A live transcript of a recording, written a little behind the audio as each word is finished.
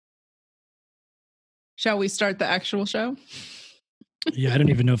Shall we start the actual show? Yeah, I don't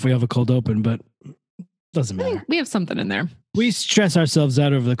even know if we have a cold open, but doesn't I matter. think we have something in there. We stress ourselves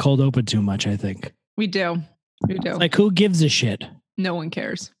out over the cold open too much, I think. We do. We do. It's like, who gives a shit? No one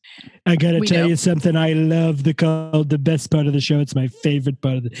cares. I gotta We tell do. you something. I love the best part of the show. It's my favorite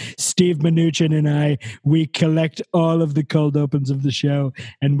part of Steve Mnuchin and I, we collect all of the cold opens of the show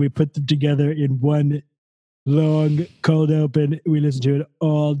and we put them together in one long cold open. We listen to it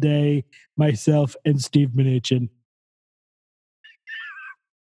all day, myself and Steve Mnuchin.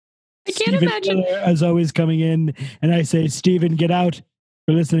 I can't imagine. Miller, as always, coming in, and I say, Steven, get out.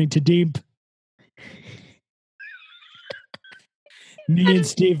 We're listening to Deep. Me and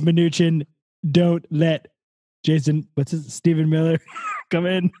Steve Mnuchin don't let Stephen Miller come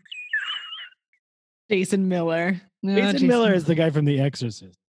in. Jason Miller. No, Jason Miller is the guy from The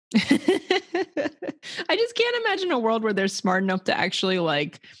Exorcist. I just can't imagine a world where they're smart enough to actually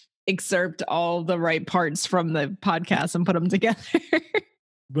like excerpt all the right parts from the podcast and put them together.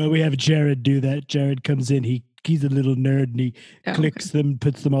 Well, we have Jared do that. Jared comes in. He's a little nerd and he clicks them,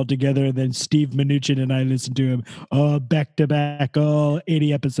 puts them all together, and then Steve Mnuchin and I listen to him all back to back, all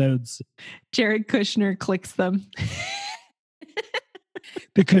 80 episodes. Jared Kushner clicks them.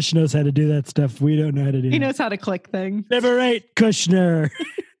 The Kush knows how to do that stuff. We don't know how to do it. He knows how to click things. Liberate Kushner.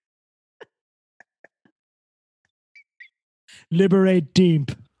 Liberate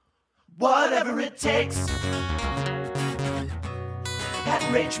Deep. Whatever it takes, that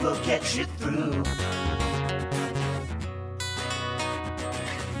rage will get you through.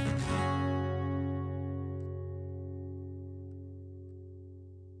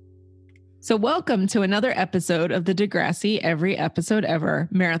 So welcome to another episode of the Degrassi Every Episode Ever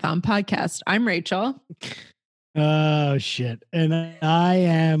Marathon Podcast. I'm Rachel. Oh, shit. And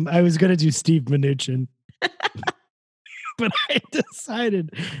I was going to do Steve Mnuchin, but I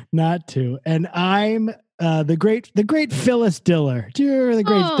decided not to. And I'm the great Phyllis Diller. Do you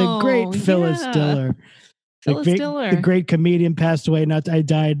remember the great Phyllis Diller? Phyllis Diller. The great comedian passed away. I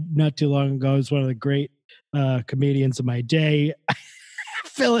died not too long ago. He was one of the great comedians of my day.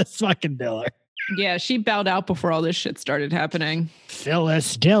 Phyllis fucking Diller. Yeah, she bowed out before all this shit started happening.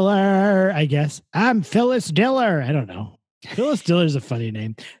 Phyllis Diller, I guess. I'm Phyllis Diller. I don't know. Phyllis Diller is a funny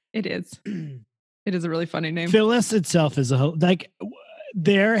name. It is. It is a really funny name. Phyllis itself is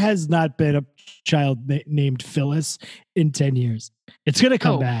there has not been a child named Phyllis in 10 years. It's going to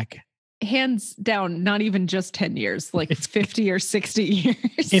come back. Hands down, not even just 10 years, like it's 50 or 60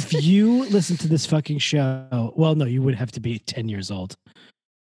 years. If you listen to this fucking show, well, no, you would have to be 10 years old.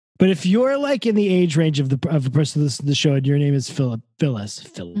 But if you're like in the age range of a person listening to the show and your name is Phyllis,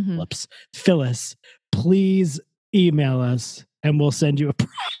 please email us and we'll send you a prize.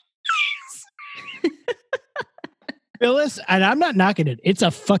 Phyllis, and I'm not knocking it. It's a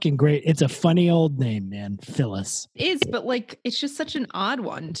funny old name, man. Phyllis. It is, but like it's just such an odd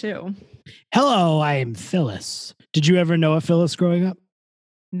one too. Hello, I am Phyllis. Did you ever know a Phyllis growing up?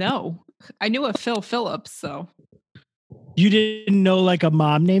 No. I knew a Phil Phillips, so. You didn't know like a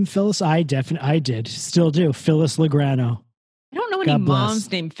mom named Phyllis? I did. Still do. Phyllis Legrano. I don't know any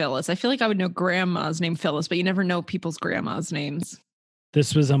moms named Phyllis. I feel like I would know grandmas named Phyllis, but you never know people's grandmas' names.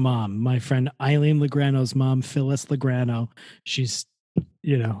 This was a mom. My friend Eileen Legrano's mom, Phyllis Legrano. She's,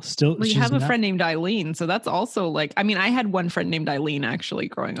 still. Well, you have a friend named Eileen, so that's also like. I mean, I had one friend named Eileen actually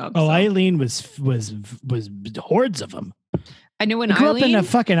growing up. Oh, so. Eileen was hordes of them. I knew an I grew Eileen up in a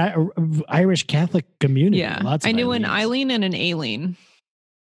fucking Irish Catholic community. Yeah, lots of I knew Eileens. an Eileen and an Aileen.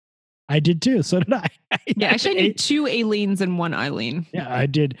 I did too. So did I. Actually, I knew two Aileens and one Eileen. Yeah, I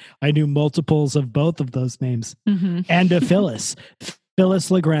did. I knew multiples of both of those names, and a Phyllis.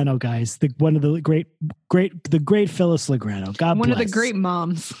 Phyllis Legrano, guys, one of the great Phyllis Legrano. God bless. One of the great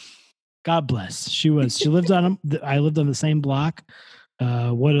moms. God bless. She lived on. I lived on the same block.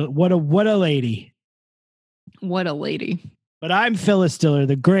 What a lady. What a lady. But I'm Phyllis Diller,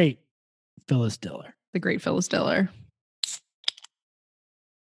 the great Phyllis Diller. The great Phyllis Diller.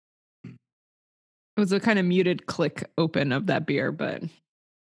 It was a kind of muted click open of that beer, but.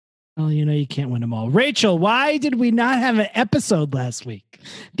 Well, you can't win them all. Rachel, why did we not have an episode last week?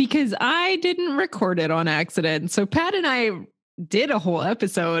 Because I didn't record it on accident. So Pat and I did a whole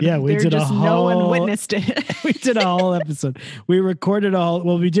episode. Yeah, we did no one witnessed it. We did a whole episode. We recorded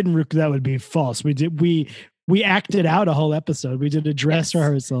well, we didn't. That would be false. We acted out a whole episode. We did a dress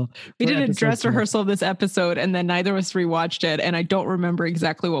rehearsal. We did a dress rehearsal of this episode, and then neither of us rewatched it. And I don't remember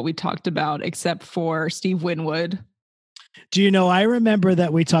exactly what we talked about, except for Steve Winwood. Do you know, I remember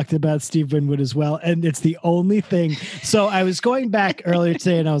that we talked about Steve Winwood as well, and it's the only thing. So I was going back earlier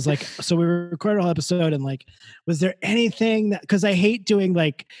today, and I was like, so we recorded a whole episode, and like, was there anything that, because I hate doing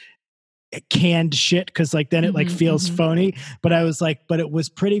like canned shit because like then it like feels phony. But I was like, but it was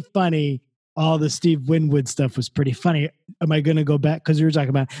pretty funny. All the Steve Winwood stuff was pretty funny. Am I going to go back? Because we were talking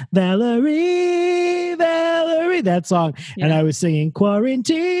about Valerie, that song. Yeah. And I was singing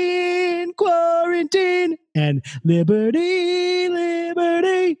quarantine, and liberty.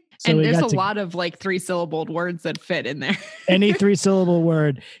 So and there's a lot of like 3-syllabled words that fit in there. Any 3-syllable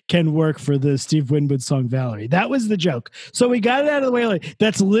word can work for the Steve Winwood song Valerie. That was the joke. So we got it out of the way. Like,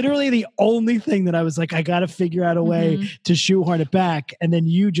 that's literally the only thing that I was like, I got to figure out a way to shoehorn it back. And then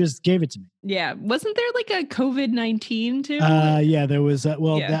you just gave it to me. Yeah. Wasn't there like a COVID-19 too? Yeah, there was. That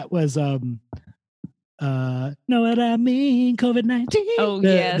was, know what I mean? COVID-19. Oh,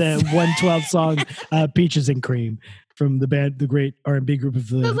 yes. The 112 song, Peaches and Cream. From the band, the great R&B group of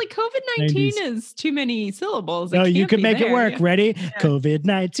the. I was like, COVID-19 is too many syllables. No, you can make it work. Yeah. Ready? Yeah.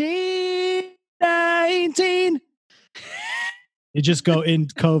 COVID-19. You just go in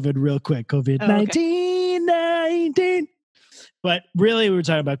COVID real quick. COVID-19. But really, we were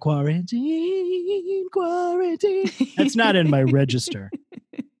talking about quarantine. That's not in my register.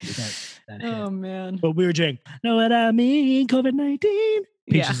 Oh man! But we were doing. Know what I mean? COVID-19.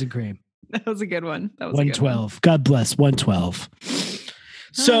 Peaches and Cream. That was a good one. That was 112. God bless 112.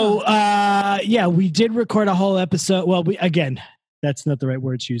 So, we did record a whole episode. Well, that's not the right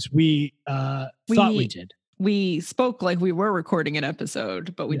word to use. We thought we did. We spoke like we were recording an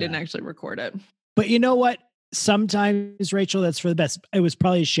episode, but we didn't actually record it. But you know what? Sometimes, Rachel, that's for the best. It was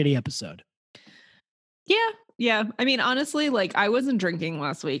probably a shitty episode. Yeah. I mean, honestly, like I wasn't drinking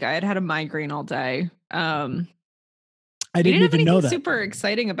last week. I had a migraine all day. I didn't even know that. Super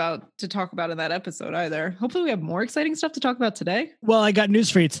exciting to talk about in that episode either. Hopefully we have more exciting stuff to talk about today. Well, I got news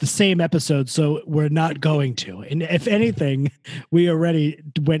for you. It's the same episode, so we're not going to. And if anything, we already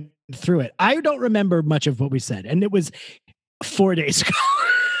went through it. I don't remember much of what we said. And it was 4 days ago.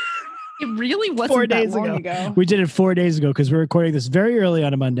 It really wasn't 4 days ago. We did it 4 days ago because we're recording this very early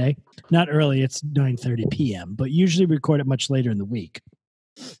on a Monday. Not early, it's 9:30 p.m. But usually we record it much later in the week.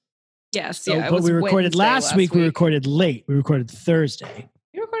 Yes, so, but we recorded last week. We recorded late. We recorded Thursday.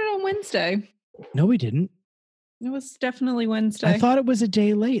 You recorded on Wednesday. No, we didn't. It was definitely Wednesday. I thought it was a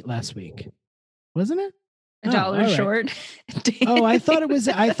day late last week. Wasn't it? $1 short. Oh, I thought it was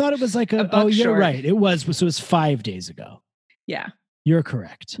like a oh, you're short. Right. It was. So it was 5 days ago. Yeah. You're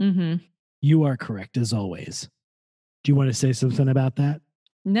correct. Mm-hmm. You are correct as always. Do you want to say something about that?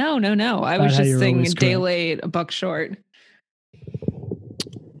 No. I was just saying a day late, $1 short.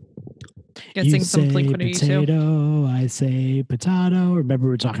 Guessing some Blink-182. Potato, I say potato. Remember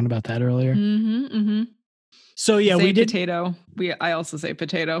we were talking about that earlier? Mm-hmm. So yeah, we did potato. I also say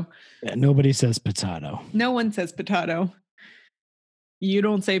potato. Yeah, nobody says potato. No one says potato. You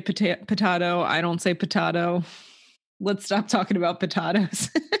don't say potato. I don't say potato. Let's stop talking about potatoes.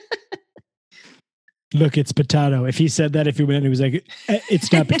 Look, it's potato. If he said that, if he went and he was like,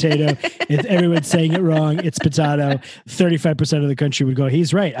 it's not potato. Everyone's saying it wrong. It's potato. 35% of the country would go,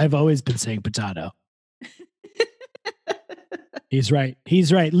 he's right. I've always been saying potato. He's right.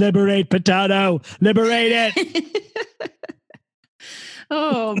 Liberate potato. Liberate it.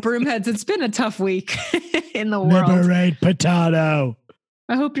 Oh, Broomheads. It's been a tough week in the world. Liberate potato.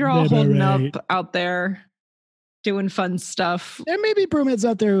 I hope you're all holding up out there. Doing fun stuff. There may be Broomheads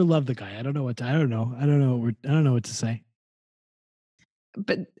out there who love the guy. I don't know what to say.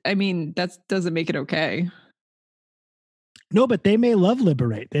 But I mean, that doesn't make it okay. No, but they may love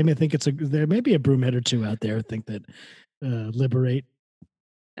Liberate. They may think there may be a Broomhead or two out there who think that Liberate.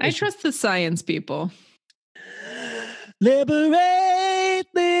 I trust the science people. Liberate.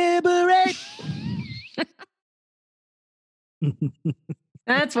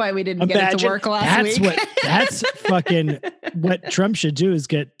 That's why we didn't get it to work last week. That's fucking what Trump should do is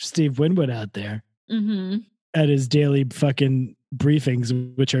get Steve Winwood out there at his daily fucking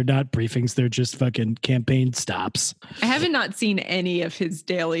briefings, which are not briefings. They're just fucking campaign stops. I haven't not seen any of his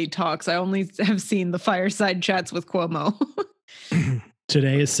daily talks. I only have seen the fireside chats with Cuomo.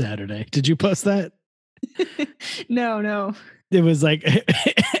 Today is Saturday. Did you post that? No. It was like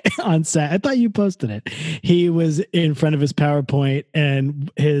on set. I thought you posted it. He was in front of his PowerPoint,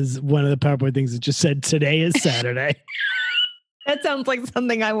 and one of the PowerPoint things that just said, "Today is Saturday." That sounds like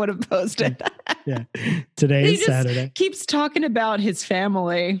something I would have posted. Yeah, today is Saturday. Keeps talking about his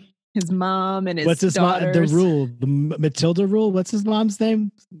family, his mom, and his what's his daughters. The rule, the Matilda rule. What's his mom's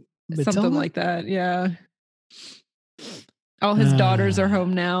name? Matilda? Something like that. Yeah. All his daughters are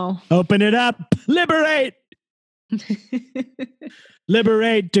home now. Open it up. Liberate.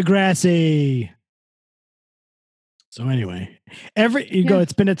 Liberate Degrassi. So anyway,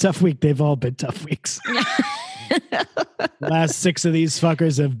 it's been a tough week. They've all been tough weeks. Last 6 of these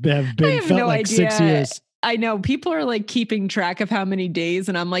fuckers have been have felt no like idea. 6 years. I know people are like keeping track of how many days,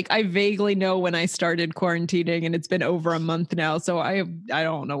 and I'm like, I vaguely know when I started quarantining, and it's been over a month now. So I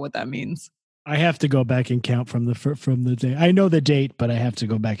don't know what that means. I have to go back and count from the day. I know the date, but I have to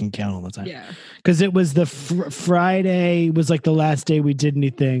go back and count all the time. Yeah, because it was the Friday was like the last day we did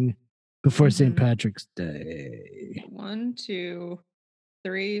anything before St. Patrick's Day. 1, 2,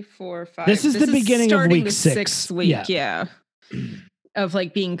 3, 4, 5. This is the beginning of week 6. 6th week, yeah, of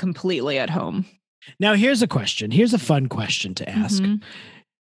like being completely at home. Now, here's a question. Here's a fun question to ask. Mm-hmm.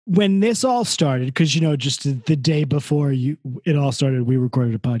 When this all started, because, just the day before it all started, we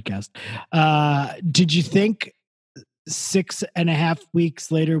recorded a podcast. Did you think 6.5 weeks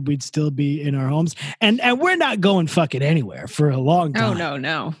later we'd still be in our homes? And we're not going fucking anywhere for a long time. Oh,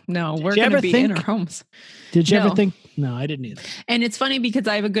 no. We're going to be in our homes. Did you ever think? No, I didn't either. And it's funny because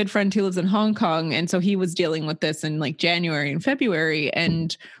I have a good friend who lives in Hong Kong. And so he was dealing with this in like January and February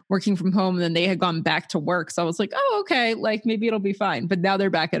and working from home. And then they had gone back to work. So I was like, oh, okay. Like maybe it'll be fine. But now they're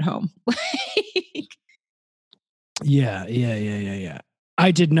back at home. Yeah.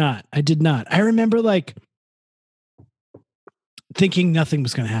 I did not. I remember like thinking nothing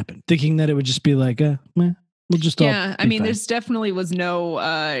was going to happen. Thinking that it would just be like, we'll just all be I mean, fine. there's definitely was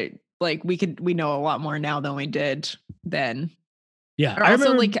no, like we know a lot more now than we did then. Yeah. Or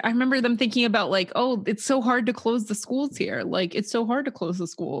also, I remember them thinking about like, oh, it's so hard to close the schools here. Like, it's so hard to close the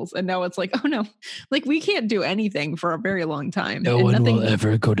schools. And now it's like, oh no, like we can't do anything for a very long time. No one will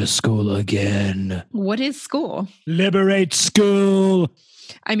ever go to school again. What is school? Liberate school.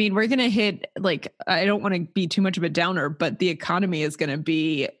 I mean, we're going to hit like, I don't want to be too much of a downer, but the economy is going to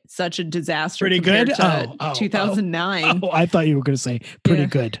be such a disaster. Pretty good. To 2009. Oh, I thought you were going to say pretty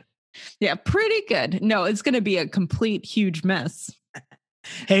good. Yeah, pretty good. No, it's going to be a complete, huge mess.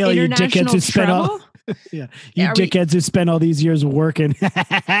 Hey, all you dickheads who spent dickheads who spent all these years working.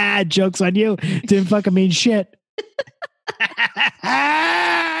 Joke's on you. Didn't fucking mean shit.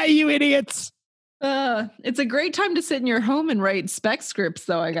 You idiots. It's a great time to sit in your home and write spec scripts,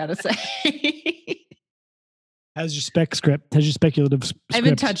 though, I gotta say. How's your spec script? How's your speculative script? I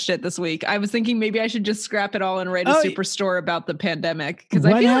haven't touched it this week. I was thinking maybe I should just scrap it all and write a superstore about the pandemic, because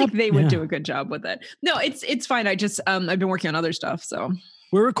I feel like they would do a good job with it. No, it's fine. I just I've been working on other stuff, so.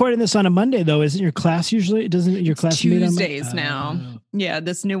 We're recording this on a Monday, though. Isn't your class usually? Doesn't your class meet on Tuesdays now? Yeah,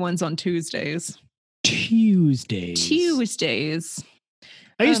 this new one's on Tuesdays. Tuesdays.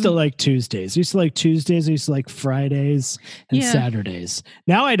 I used to like Tuesdays. I used to like Tuesdays. I used to like Fridays and Saturdays.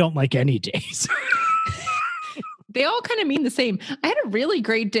 Now I don't like any days. They all kind of mean the same. I had a really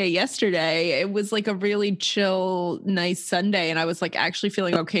great day yesterday. It was like a really chill, nice Sunday. And I was like actually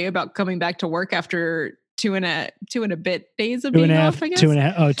feeling okay about coming back to work after two and a bit days of being off, I guess.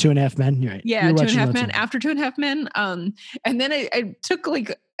 2.5 Men. You're right. Yeah, 2.5 Men. After 2.5 Men. And then I took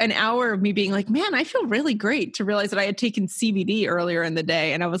like an hour of me being like, man, I feel really great, to realize that I had taken CBD earlier in the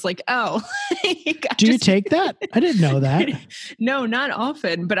day. And I was like, oh. Do you take that? I didn't know that. No, not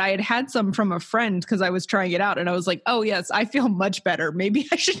often, but I had some from a friend because I was trying it out. And I was like, oh yes, I feel much better. Maybe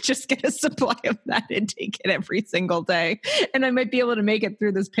I should just get a supply of that and take it every single day. And I might be able to make it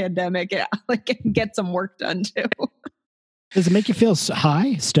through this pandemic and get some work done too. Does it make you feel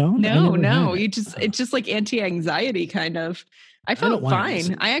high, stoned? No. It's just like anti-anxiety kind of. I felt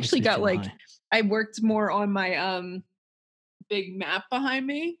fine. I actually got I worked more on my big map behind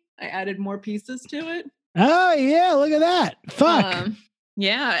me. I added more pieces to it. Oh yeah, look at that. Fuck.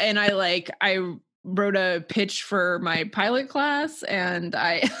 Yeah, and I wrote a pitch for my pilot class, and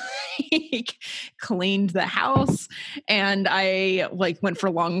I cleaned the house, and I went for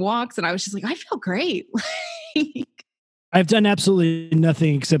long walks, and I was just like, I feel great. I've done absolutely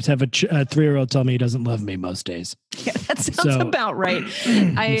nothing except have a 3-year-old tell me he doesn't love me most days. Yeah, that sounds about right.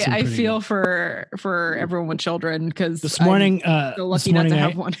 I feel for everyone with children, because this morning, I'm so lucky not to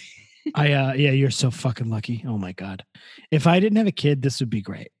have one. You're so fucking lucky. Oh my God. If I didn't have a kid, this would be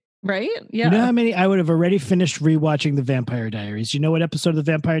great. Right? Yeah. You know how many I would have already finished rewatching The Vampire Diaries. You know what episode of The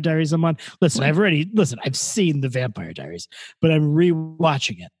Vampire Diaries I'm on? I've seen The Vampire Diaries, but I'm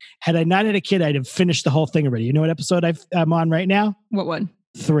rewatching it. Had I not had a kid, I'd have finished the whole thing already. You know what episode I'm on right now? What one?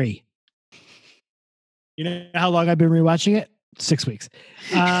 3. You know how long I've been rewatching it? 6 weeks.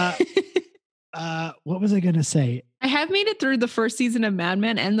 What was I going to say? I have made it through the first season of Mad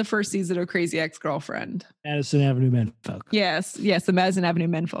Men and the first season of Crazy Ex-Girlfriend. Madison Avenue Menfolk. Yes, the Madison Avenue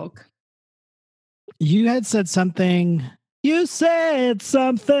Menfolk. You had said something. You said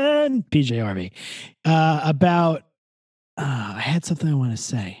something, PJRV, about. I had something I want to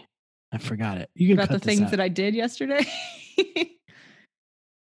say. I forgot it. You can about cut the things out. that I did yesterday.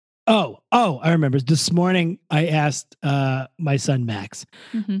 I remember. This morning, I asked my son, Max,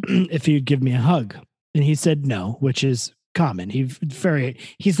 if he'd give me a hug. And he said no, which is common.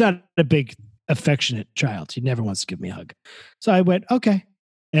 He's not a big affectionate child. He never wants to give me a hug. So I went, okay.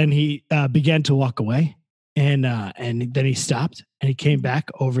 And he began to walk away. And then he stopped and he came back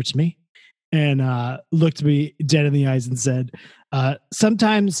over to me and looked me dead in the eyes and said,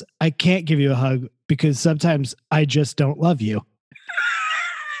 sometimes I can't give you a hug because sometimes I just don't love you.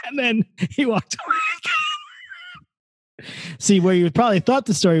 And then he walked away. See, where you probably thought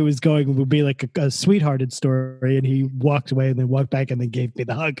the story was going would be like a sweethearted story, and he walked away and then walked back and then gave me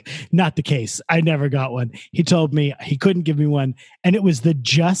the hug. Not the case. I never got one. He told me he couldn't give me one, and it was the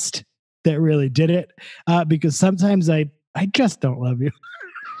just that really did it, because sometimes I just don't love you.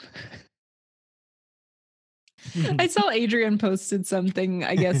 I saw Adrian posted something,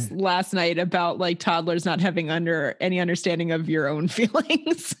 I guess, last night about like toddlers not having any understanding of your own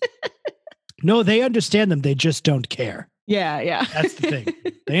feelings. No, they understand them. They just don't care. Yeah. That's the thing.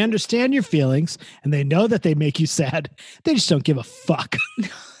 They understand your feelings and they know that they make you sad. They just don't give a fuck.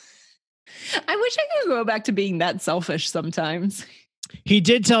 I wish I could go back to being that selfish sometimes. He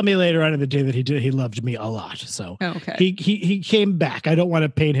did tell me later on in the day that he loved me a lot. So okay. he came back. I don't want to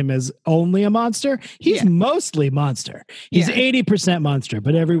paint him as only a monster. He's mostly monster. He's 80% monster,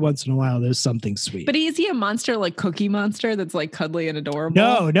 but every once in a while there's something sweet. But is he a monster like Cookie Monster that's like cuddly and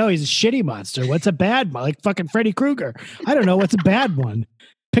adorable? No, he's a shitty monster. What's a bad one? Like fucking Freddy Krueger. I don't know what's a bad one.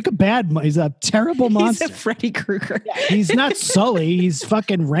 Pick a bad one. He's a terrible monster. He's a Freddy Krueger. Yeah, he's not Sully. He's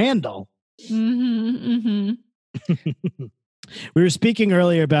fucking Randall. We were speaking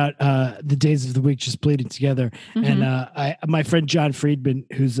earlier about the days of the week just bleeding together. And my friend John Friedman,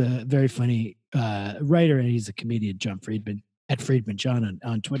 who's a very funny writer, and he's a comedian, John Friedman, at Friedman John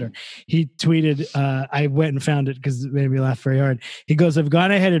on Twitter. He tweeted, I went and found it because it made me laugh very hard. He goes, I've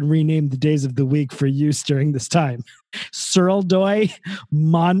gone ahead and renamed the days of the week for use during this time. Surldoy,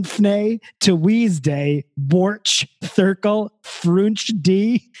 Monfney, Tewees Day, Borch, Thurkel, Frunch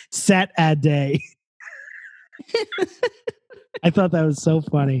D, Sat A Day. I thought that was so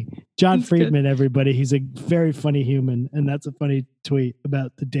funny. John That's Friedman, good. Everybody. He's a very funny human, and that's a funny tweet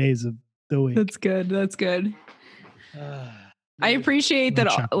about the days of the week. That's good. I appreciate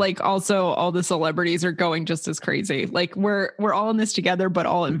that. Like, also, all the celebrities are going just as crazy. Like, we're all in this together, but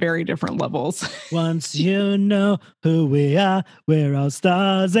all at very different levels. Once you know who we are, we're all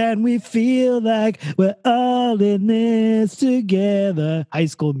stars, and we feel like we're all in this together. High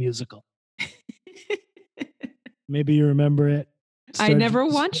School Musical. Maybe you remember it. I never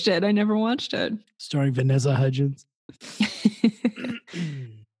watched it. Starring Vanessa Hudgens.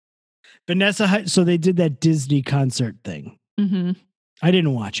 So they did that Disney concert thing. I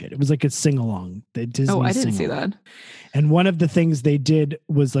didn't watch it. It was like a sing-along. The Disney I didn't see sing-along. that. And one of the things they did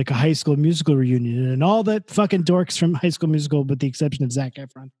was like a High School Musical reunion, and all the fucking dorks from High School Musical, with the exception of Zac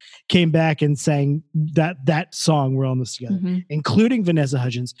Efron, came back and sang that song, We're All in This Together, including Vanessa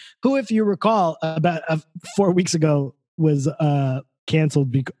Hudgens, who, if you recall, about 4 weeks ago was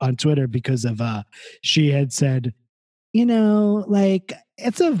canceled on Twitter because of she had said, like,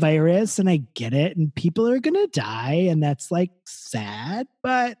 it's a virus and I get it and people are going to die and that's like sad,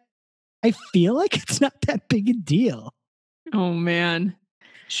 but I feel like it's not that big a deal. Oh, man.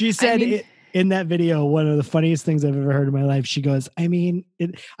 She said in that video, one of the funniest things I've ever heard in my life. She goes, I'm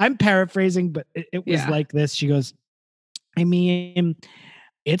paraphrasing, but it was like this. She goes,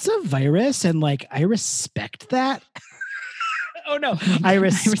 it's a virus and like, I respect that. Oh no, I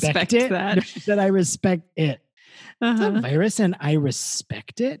respect it. That. No, she said, I respect it. It's a virus and I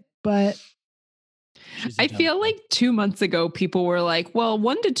respect it, but I feel like 2 months ago, people were like, well,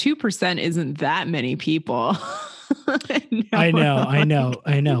 1% to 2% isn't that many people. I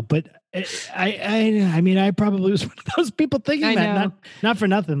know. But I probably was one of those people thinking that, not for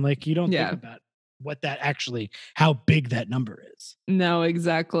nothing. Like, you don't think about what that actually, how big that number is. No,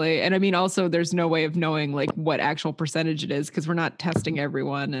 exactly. And I mean, also there's no way of knowing like what actual percentage it is because we're not testing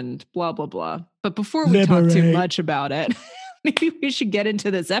everyone and blah, blah, blah. But before we talk too much about it, maybe we should get into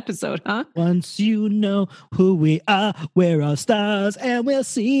this episode, huh? Once you know who we are, we're all stars and we'll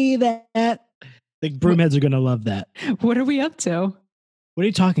see that. The Broomheads are going to love that. What are we up to? What are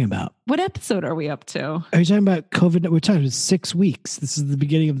you talking about? What episode are we up to? Are you talking about COVID? We're talking about 6 weeks. This is the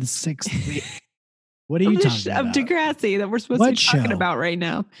beginning of the 6th week. What are you talking about? Of Degrassi that we're supposed to be talking about right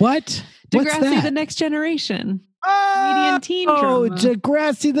now. What? Degrassi, The Next Generation. Comedian teen drama. Oh,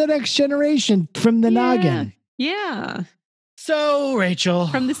 Degrassi, The Next Generation from the noggin. Yeah. So, Rachel.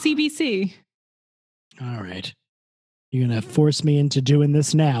 From the CBC. All right. You're going to force me into doing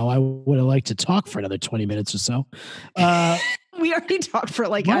this now. I would have liked to talk for another 20 minutes or so. We already talked for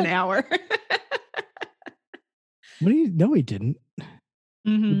like What? an hour. What do you? No, we didn't.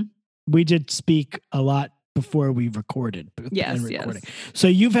 Mm-hmm. We did speak a lot before we recorded. Yes. So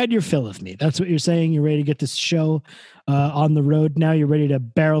you've had your fill of me. That's what you're saying. You're ready to get this show on the road now. You're ready to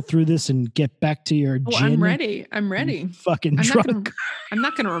barrel through this and get back to your Oh, gin. I'm ready. I'm ready. Fucking drunk. I'm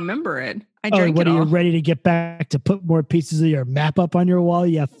not gonna remember it. I Oh, drank what it are you all. ready to get back to put more pieces of your map up on your wall?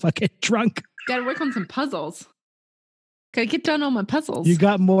 You fucking drunk. Gotta work on some puzzles. Gotta get done on my puzzles. You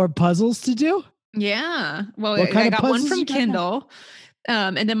got more puzzles to do? Yeah. Well, What kind I of got one puzzles from you got now? Kindle.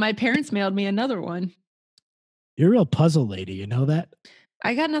 And then my parents mailed me another one. You're a real puzzle lady. You know that?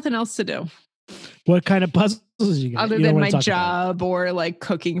 I got nothing else to do What kind of puzzles you got? other You don't than wanna my talk about it. job or like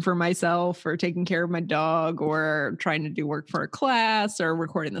cooking for myself or taking care of my dog or trying to do work for a class or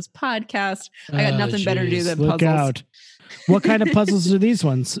recording this podcast. I got nothing better to do Jeez, than look puzzles. out. What kind of puzzles are these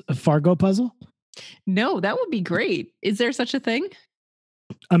ones? A Fargo puzzle? No, that would be great. Is there such a thing?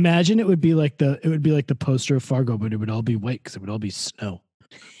 Imagine it would be like the poster of Fargo, but it would all be white because it would all be snow.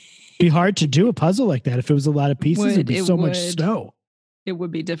 Be hard to do a puzzle like that if it was a lot of pieces. It'd be so much snow. It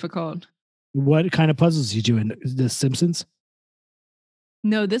would be difficult. What kind of puzzles you doing? The Simpsons?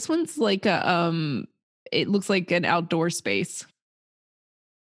 No, this one's like a it looks like an outdoor space.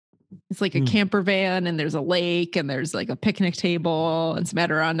 It's like a camper van and there's a lake and there's like a picnic table and some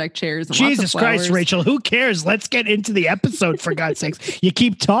Adirondack chairs and lots of Jesus Christ, flowers. Rachel, who cares? Let's get into the episode for God's sakes. You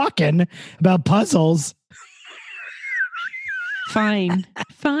keep talking about puzzles. Fine.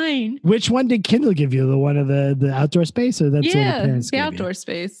 Which one did Kindle give you? The one of the outdoor space, or that's the one your parents the gave outdoor you?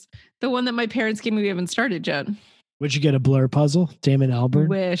 space. The one that my parents gave me, we haven't started yet. Would you get a blur puzzle? Damon Albarn?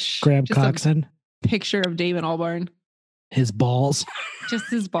 Wish. Graham Just a Coxon? picture of Damon Albarn. His balls? Just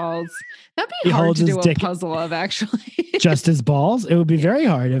his balls. That'd He be hard holds to his do a dick- puzzle of, actually. Just his balls? It would be very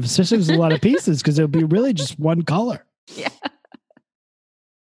hard, especially if there's a lot of pieces, because it would be really just one color. Yeah.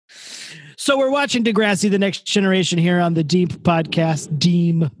 So we're watching Degrassi, The Next Generation here on the Deep podcast,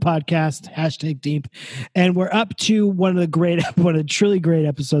 hashtag Deep. And we're up to one of the truly great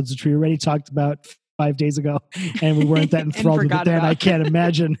episodes, which we already talked about 5 days ago. And we weren't that enthralled with it forgot then. about. I can't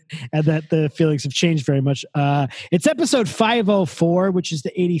imagine that the feelings have changed very much. It's episode 504, which is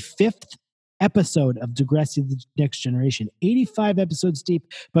the 85th episode of Degrassi, The Next Generation. 85 episodes deep.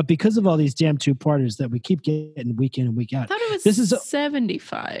 But because of all these damn two-parters that we keep getting week in and week out. I thought it was This is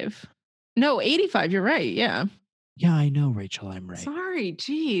 75. No, 85. You're right. Yeah. Yeah, I know, Rachel. I'm right. Sorry.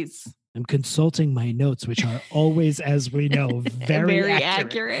 Jeez. I'm consulting my notes, which are always, as we know, very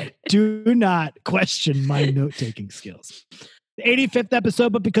accurate. Do not question my note-taking skills. The 85th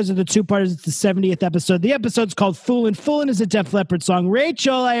episode, but because of the two parters, it's the 70th episode. The episode's called Foolin. Foolin is a Def Leppard song.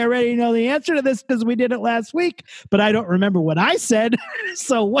 Rachel, I already know the answer to this because we did it last week, but I don't remember what I said.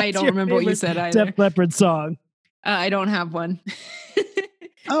 So what's I don't your remember what you favorite said either. Def Leppard song? I don't have one.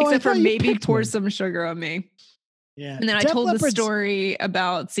 Oh, I Except for thought you maybe picked pour one. some sugar on me. Yeah. And then I Def told the Leppard's- story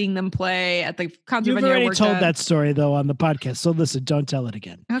about seeing them play at the concert You've venue I already worked told at. that story, though, on the podcast. So listen, don't tell it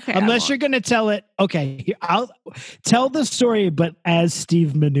again. Okay. Unless you're going to tell it. Okay, I'll tell the story, but as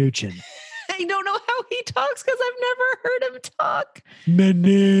Steve Mnuchin. I don't know how he talks because I've never heard him talk.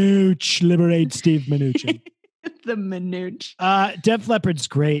 Mnuch, liberate Steve Mnuchin. The Manooch. Def Leppard's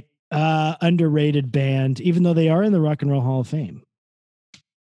great, underrated band, even though they are in the Rock and Roll Hall of Fame.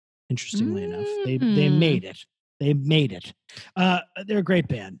 Interestingly enough, they made it. They made it. They're a great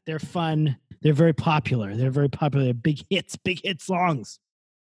band. They're fun. They're very popular. They're very popular. Big hit songs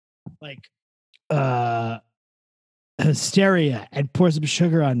like Hysteria and Pour Some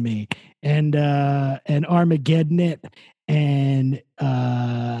Sugar on Me and Armageddon It and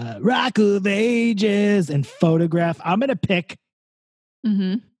Rock of Ages and Photograph. I'm gonna pick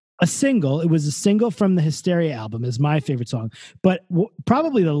a single. It was a single from the Hysteria album, is my favorite song, but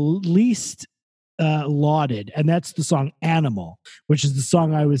probably the least lauded, and that's the song Animal, which is the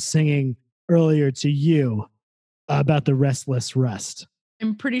song I was singing earlier to you about the restless rust.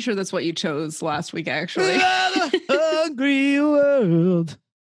 I'm pretty sure that's what you chose last week, actually. Hungry world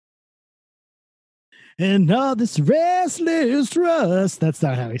and all this restless rust. That's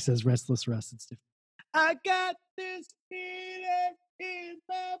not how he says restless rust. It's different. I got this feeling in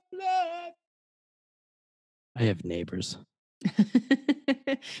my blood. I have neighbors.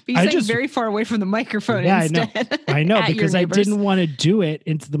 But you I sang just- very far away from the microphone Yeah, instead. I know At your because I neighbors. didn't want to do it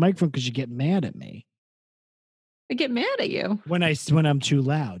into the microphone because you get mad at me I get mad at you. when I'm too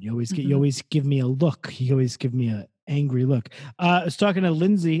loud. You always give me a look. You always give me an angry look. I was talking to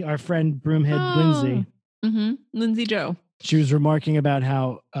Lindsay, our friend Broomhead Lindsay. Lindsay Joe. She was remarking about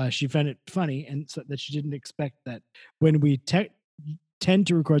how she found it funny and so that she didn't expect that when we tend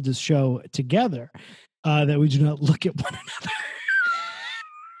to record this show together, that we do not look at one another.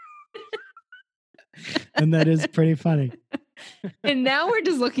 And that is pretty funny. And now we're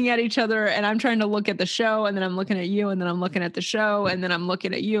just looking at each other, and I'm trying to look at the show, and then I'm looking at you, and then I'm looking at the show, and then I'm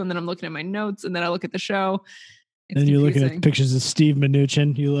looking at you, and then I'm looking at my notes, and then I look at the show. And you're looking at pictures of Steve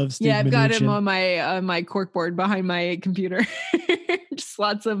Mnuchin. You love Steve Mnuchin. Yeah, I've got him on my corkboard behind my computer. Just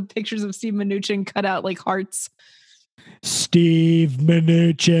lots of pictures of Steve Mnuchin cut out like hearts. Steve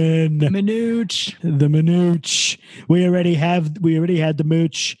Mnuchin. Manooch. The Manooch. We already had the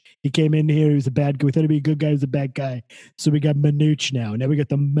Mooch. He came in here. He was a bad guy. We thought he'd be a good guy. He was a bad guy. So we got Manooch now. Now we got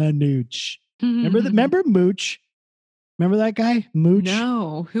the Manooch. Remember Mooch? Remember that guy? Mooch?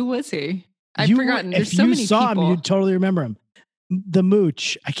 No. Who was he? I've forgotten. There's so many people. If you saw him, you'd totally remember him. The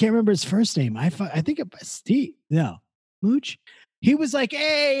Mooch. I can't remember his first name. I think it was Steve. No. Mooch? He was like,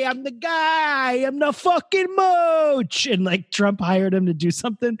 hey, I'm the guy. I'm the fucking Mooch. And like Trump hired him to do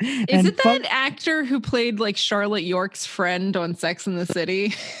something. Is it that actor who played like Charlotte York's friend on Sex and the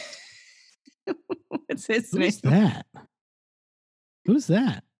City? What's his name? Who's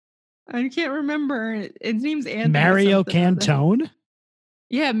that? I can't remember. His name's Anthony. Mario Cantone?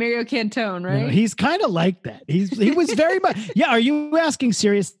 Yeah, Mario Cantone, right? No, he's kind of like that. He was very much. Yeah, are you asking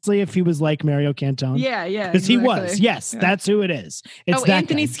seriously if he was like Mario Cantone? Yeah. Because he was. Yes, that's who it is. It's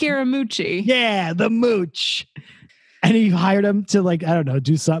Anthony guy. Scaramucci. Yeah, the Mooch. And he hired him to like, I don't know,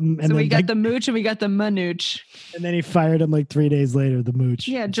 do something. And so then we got the Mooch and we got the Manooch. And then he fired him like 3 days later, the Mooch.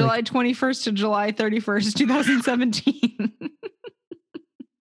 Yeah, it's July 21st to July 31st, 2017.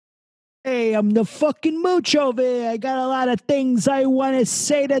 Hey, I'm the fucking Mooch over here. I got a lot of things I want to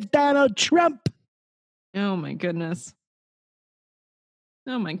say to Donald Trump. Oh, my goodness.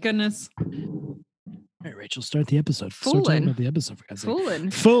 Oh, my goodness. All right, Rachel, start the episode. Foolin. Start talking about the episode. For God's sake.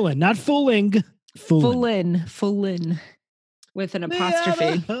 Foolin, not fooling. Foolin. With an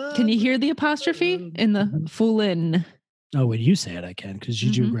apostrophe. Can you hear the apostrophe in the Foolin? Oh, when you say it, I can, because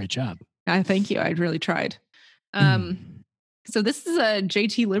you do a great job. Thank you. I really tried. So this is a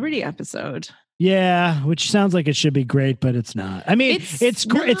JT Liberty episode. Yeah, which sounds like it should be great, but it's not. I mean, it's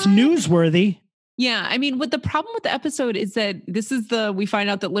newsworthy. Yeah, I mean, what the problem with the episode is that this is we find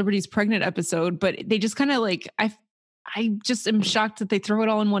out that Liberty's pregnant episode, but they just kind of like, I just am shocked that they throw it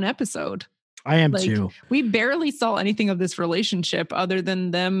all in one episode. I am too. We barely saw anything of this relationship other than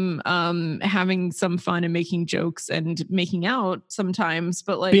them having some fun and making jokes and making out sometimes,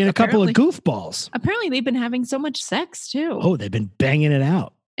 but like being a couple of goofballs. Apparently they've been having so much sex too. Oh, they've been banging it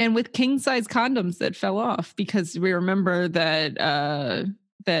out. And with king size condoms that fell off because we remember that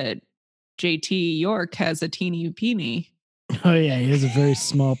JT York has a teeny peeny. Oh yeah, he has a very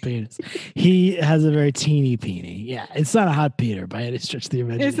small penis. He has a very teeny peeny. Yeah, it's not a hot Peter by any stretch of the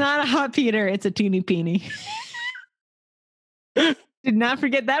imagination. It's not a hot Peter. It's a teeny peeny. Did not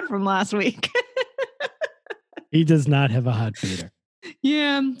forget that from last week. He does not have a hot Peter.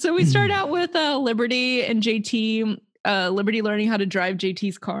 Yeah. So we start out with Liberty and JT. Liberty learning how to drive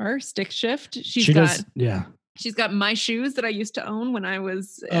JT's car, stick shift. She's got my shoes that I used to own when I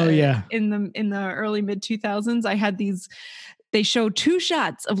was in the early mid 2000s. I had these. They show 2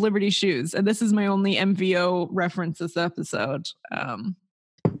 shots of Liberty shoes, and this is my only MVO reference this episode.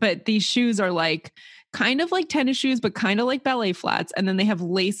 But these shoes are like kind of like tennis shoes, but kind of like ballet flats, and then they have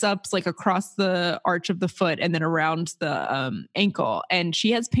lace ups like across the arch of the foot and then around the ankle. And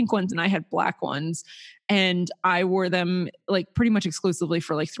she has pink ones, and I had black ones, and I wore them like pretty much exclusively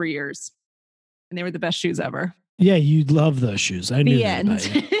for like 3 years. And they were the best shoes ever. Yeah, you love those shoes. I knew that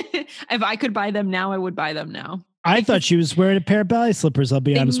about you. If I could buy them now, I would buy them now. I thought she was wearing a pair of ballet slippers, I'll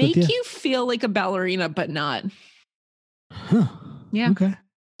be honest with you. They make you feel like a ballerina, but not. Huh. Yeah. Okay.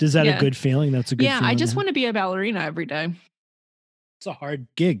 Is that a good feeling? That's a good feeling. Yeah, I just want to be a ballerina every day. It's a hard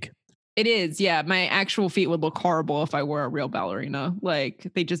gig. It is, yeah. My actual feet would look horrible if I were a real ballerina.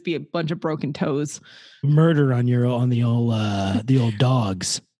 Like they'd just be a bunch of broken toes. Murder on the old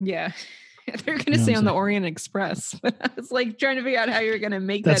dogs. Yeah. They're going to say on the Orient Express. I was like trying to figure out how you're going to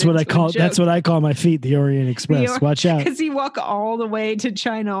make that's what I call. That's what I call my feet, the Orient Express. Watch out, because you walk all the way to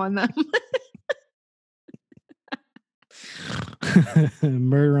China on them.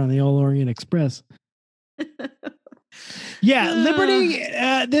 Murder on the old Orient Express. Yeah, Liberty.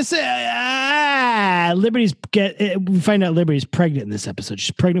 We find out Liberty's pregnant in this episode.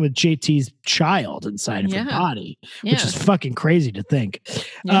 She's pregnant with JT's child inside of her body, which is fucking crazy to think.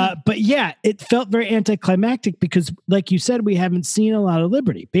 Yeah. But yeah, it felt very anticlimactic because, like you said, we haven't seen a lot of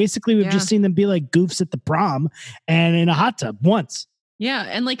Liberty. Basically, we've just seen them be like goofs at the prom and in a hot tub once. Yeah,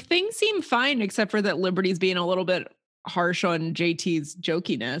 and like things seem fine except for that Liberty's being a little bit harsh on JT's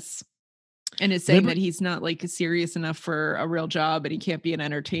jokiness. And is saying that he's not like serious enough for a real job and he can't be an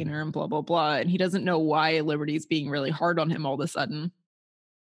entertainer and blah, blah, blah. And he doesn't know why Liberty's being really hard on him all of a sudden.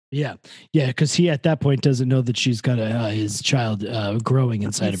 Yeah. Yeah. Because he at that point doesn't know that she's got his child growing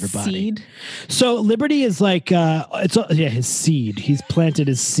inside of her body. Seed. So Liberty is like, his seed. He's planted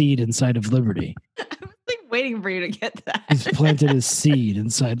his seed inside of Liberty. I was like waiting for you to get that. He's planted his seed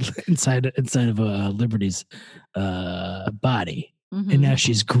inside of Liberty's body. Mm-hmm. And now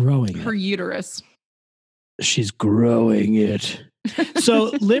she's growing her uterus. She's growing it.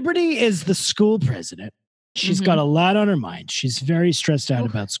 So Liberty is the school president. She's got a lot on her mind. She's very stressed out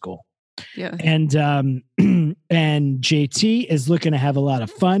about school. Yeah. And and JT is looking to have a lot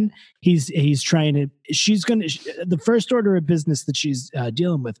of fun. The first order of business that she's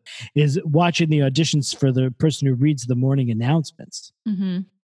dealing with is watching the auditions for the person who reads the morning announcements. Mm-hmm.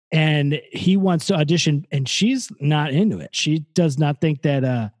 And he wants to audition, and she's not into it. She does not think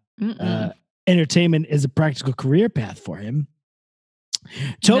that entertainment is a practical career path for him.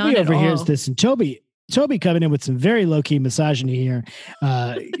 Toby overhears this, and Toby coming in with some very low-key misogyny here,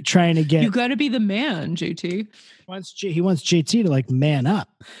 trying to get... You got to be the man, JT. He wants JT to like man up.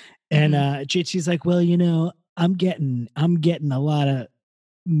 And JT's like, well, I'm getting a lot of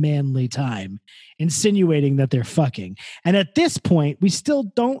manly time, insinuating that they're fucking. And at this point, we still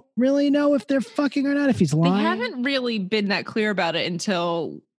don't really know if they're fucking or not, if he's lying. They haven't really been that clear about it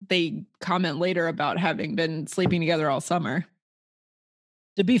until they comment later about having been sleeping together all summer.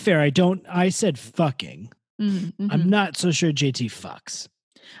 To be fair, I said fucking. Mm-hmm. I'm not so sure JT fucks.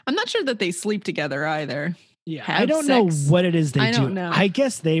 I'm not sure that they sleep together either. Yeah, I don't know what it is they do. I don't know. I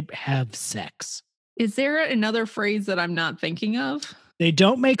guess they have sex. Is there another phrase that I'm not thinking of? They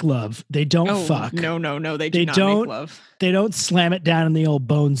don't make love. They don't fuck. No. They do not make love. They don't slam it down in the old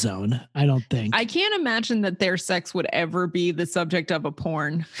bone zone, I don't think. I can't imagine that their sex would ever be the subject of a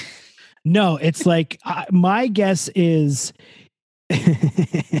porn. No, it's like, my guess is...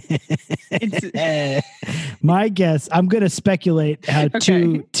 My guess, I'm going to speculate how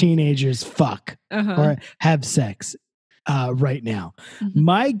two teenagers fuck or have sex right now. Mm-hmm.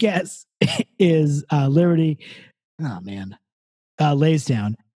 My guess is Liberty, lays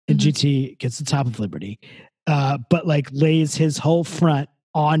down and GT gets the top of Liberty, but like lays his whole front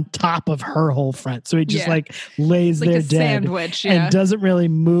on top of her whole front. So he just like lays there dead sandwich, and doesn't really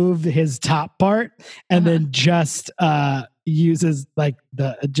move his top part, and then just uses like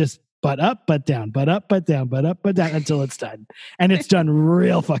just butt up, butt down, butt up, butt down, butt up, butt down until it's done. And it's done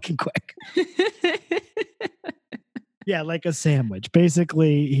real fucking quick. Yeah, like a sandwich.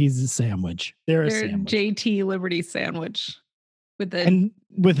 Basically, he's a sandwich. They're a sandwich. JT Liberty sandwich. With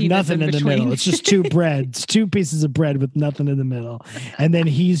nothing in the middle. It's just two pieces of bread with nothing in the middle. And then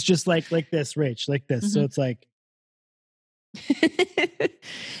he's just like this, Rach, like this. Mm-hmm. So it's like,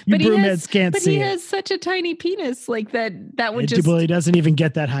 you broomheads can't see it. But he has such a tiny penis, like that would just... Well, he doesn't even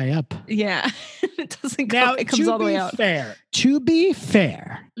get that high up. Yeah. It doesn't go, now, it comes all the way out. To be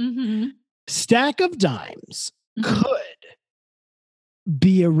fair, Stack of Dimes could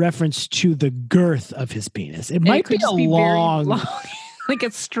be a reference to the girth of his penis. It might be a long, like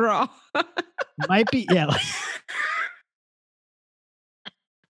a straw. Might be, yeah. Like,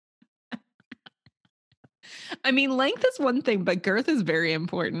 I mean, length is one thing, but girth is very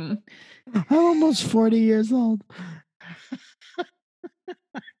important. I'm almost 40 years old.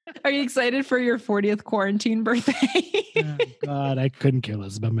 Are you excited for your 40th quarantine birthday? Oh, God, I couldn't care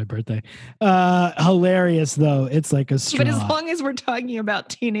less about my birthday. Hilarious, though. It's like a straw. But as long as we're talking about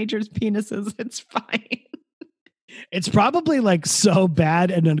teenagers' penises, it's fine. It's probably like so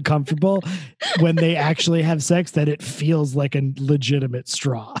bad and uncomfortable when they actually have sex that it feels like a legitimate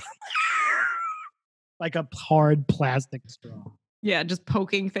straw. Like a hard plastic straw. Yeah, just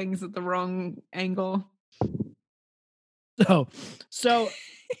poking things at the wrong angle. So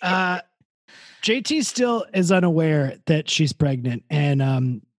JT still is unaware that she's pregnant,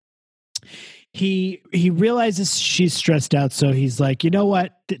 and he realizes she's stressed out. So he's like, you know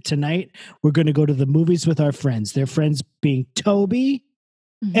what? Tonight we're going to go to the movies with our friends. Their friends being Toby,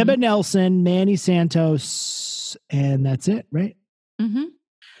 Ebba Nelson, Manny Santos, and that's it, right? Mm-hmm.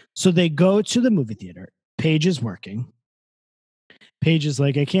 So they go to the movie theater. Paige is working. Paige is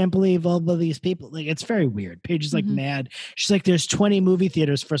like, I can't believe all of these people. Like, it's very weird. Paige is like mad. She's like, there's 20 movie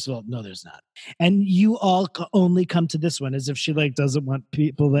theaters. First of all, no, there's not. And you all only come to this one, as if she like doesn't want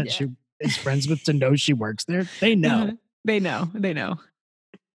people that she is friends with to know she works there. They know. They know.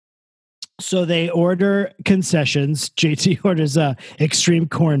 So they order concessions. JT orders a extreme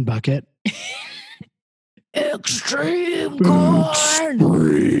corn bucket. Extreme corn.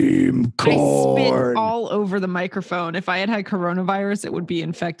 Extreme I spit all over the microphone. If I had coronavirus, it would be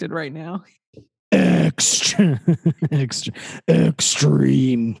infected right now.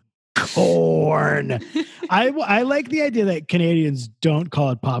 Extreme corn. I like the idea that Canadians don't call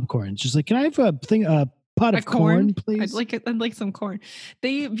it popcorn. It's just like, can I have a pot of corn, please? I'd like some corn.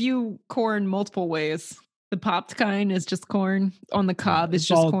 They view corn multiple ways. The popped kind is just corn. On the cob is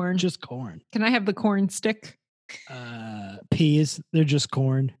just corn. Just corn. Can I have the corn stick? Peas, they're just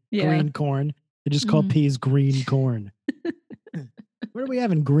corn. Yeah. Green corn. They just call peas green corn. What are we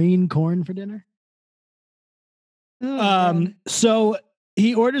having? Green corn for dinner? So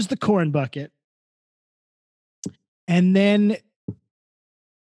he orders the corn bucket. And then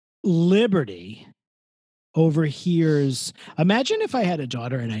Liberty overhears. Imagine if I had a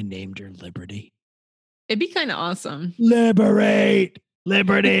daughter and I named her Liberty. It'd be kind of awesome. Liberate,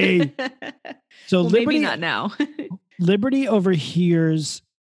 Liberty. So well, Liberty, maybe not now. Liberty overhears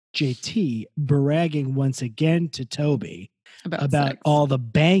JT bragging once again to Toby about all the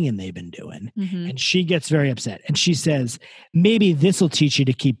banging they've been doing. Mm-hmm. And she gets very upset. And she says, maybe this will teach you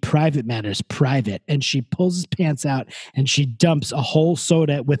to keep private matters private. And she pulls his pants out and she dumps a whole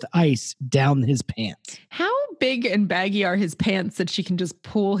soda with ice down his pants. How big and baggy are his pants that she can just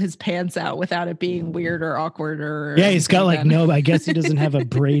pull his pants out without it being weird or awkward? Or yeah, he's got like no, I guess he doesn't have a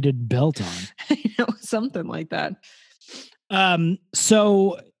braided belt on. I know, something like that.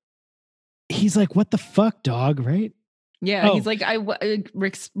 So he's like, what the fuck, dog, right? Yeah, he's like,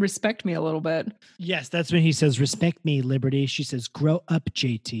 respect me a little bit. Yes, that's when he says, respect me, Liberty. She says, grow up,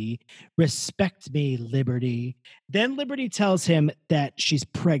 JT. Respect me, Liberty. Then Liberty tells him that she's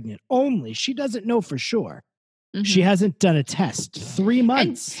pregnant. Only she doesn't know for sure. Mm-hmm. She hasn't done a test. 3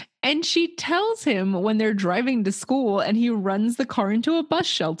 months. And she tells him when they're driving to school and he runs the car into a bus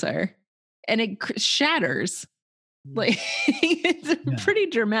shelter and it shatters. Like, it's pretty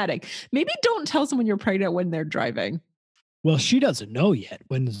dramatic. Maybe don't tell someone you're pregnant when they're driving. Well, she doesn't know yet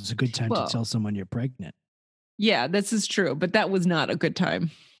when is a good time to tell someone you're pregnant. Yeah, this is true, but that was not a good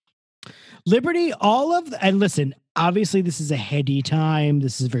time. Liberty, and listen, obviously this is a heady time.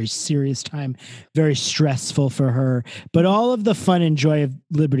 This is a very serious time, very stressful for her. But all of the fun and joy of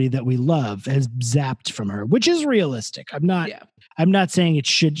Liberty that we love has zapped from her, which is realistic. I'm not saying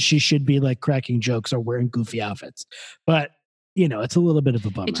she should be like cracking jokes or wearing goofy outfits, but you know, it's a little bit of a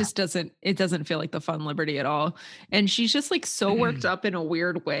bummer. It doesn't feel like the fun Liberty at all. And she's just like so worked up in a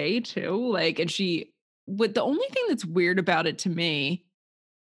weird way too. Like, and the only thing that's weird about it to me,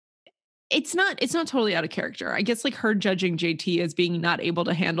 it's not totally out of character. I guess like her judging JT as being not able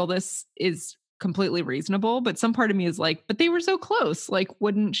to handle this is completely reasonable. But some part of me is like, but they were so close. Like,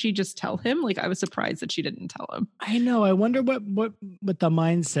 wouldn't she just tell him? Like, I was surprised that she didn't tell him. I know. I wonder what the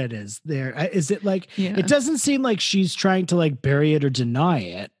mindset is there. Is it like, it doesn't seem like she's trying to like bury it or deny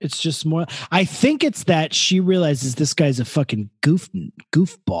it. It's just more, I think it's that she realizes this guy's a fucking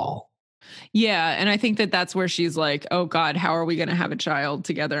goofball. Yeah. And I think that's where she's like, oh God, how are we going to have a child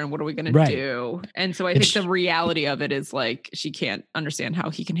together? And what are we going to do? And so I think the reality of it is like, she can't understand how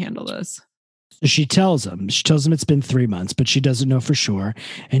he can handle this. She tells him it's been 3 months, but she doesn't know for sure.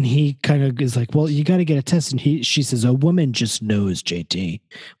 And he kind of is like, well, you got to get a test. And she says, a woman just knows, JT,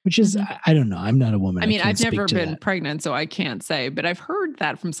 which is, I don't know. I'm not a woman. I mean, I've never been pregnant, so I can't say, but I've heard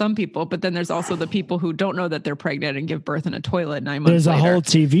that from some people. But then there's also the people who don't know that they're pregnant and give birth in a toilet 9 months later. There's a whole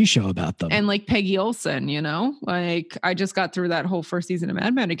TV show about them. And like Peggy Olson, you know, like I just got through that whole first season of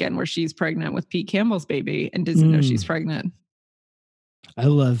Mad Men again, where she's pregnant with Pete Campbell's baby and doesn't know she's pregnant. I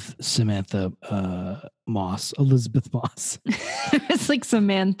love Elizabeth Moss. It's like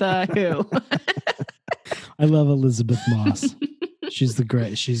Samantha who? I love Elizabeth Moss. She's the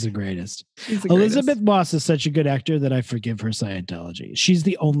greatest. Elizabeth Moss is such a good actor that I forgive her Scientology. She's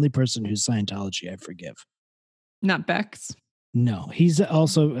the only person whose Scientology I forgive. Not Beck's? No, he's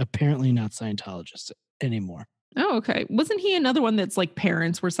also apparently not Scientologist anymore. Oh, okay. Wasn't he another one that's like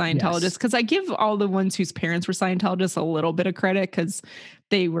parents were Scientologists? Because I give all the ones whose parents were Scientologists a little bit of credit because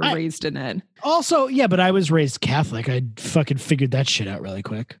they were raised in it. Also, yeah, but I was raised Catholic. I fucking figured that shit out really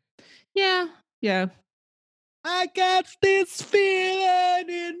quick. Yeah. I got this feeling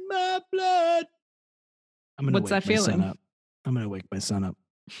in my blood. What's that feeling? I'm going to wake my son up.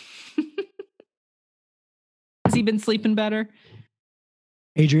 Has he been sleeping better?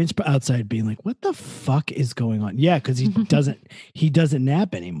 Adrian's outside being like, what the fuck is going on? Yeah, because he doesn't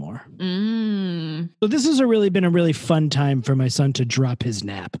nap anymore. So this has been a really fun time for my son to drop his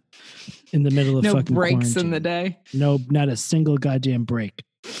nap in the middle of fucking breaks quarantine. In the day. No, not a single goddamn break.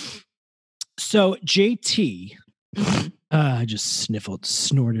 So JT I just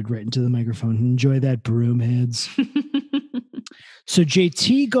snorted right into the microphone. Enjoy that, Broomheads. So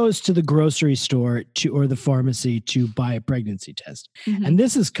JT goes to the grocery store or the pharmacy to buy a pregnancy test. Mhm. And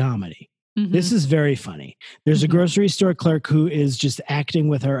this is comedy. Mhm. This is very funny. There's a Mhm. grocery store clerk who is just acting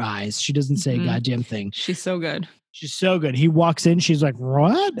with her eyes. She doesn't say a Mhm. goddamn thing. She's so good. She's so good. He walks in. She's like,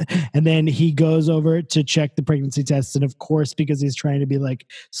 what? And then he goes over to check the pregnancy tests. And of course, because he's trying to be like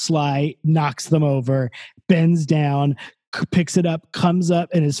sly, knocks them over, bends down, picks it up, comes up,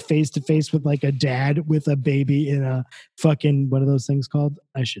 and is face to face with like a dad with a baby in a fucking, what are those things called?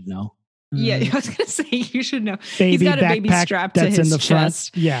 I should know. Yeah, I was gonna say you should know. Baby He's got a baby backpack strapped to that's his in the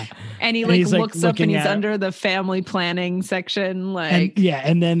chest. front. Yeah. And he And like he's, like, looks up and looking he's at her. under the family planning section. Like,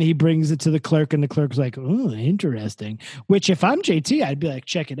 And then he brings it to the clerk, and the clerk's like, "Oh, interesting." Which, if I'm JT, I'd be like,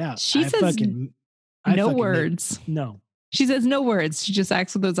 "Check it out." She says no words. No, She says no words. She just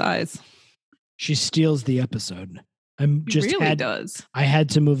acts with those eyes. she steals the episode. She really does. I had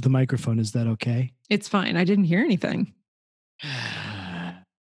to move the microphone. Is that okay? It's fine. I didn't hear anything.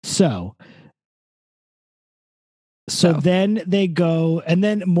 So then they go, and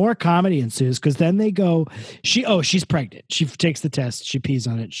then more comedy ensues because then they go. She's pregnant. She takes the test. She pees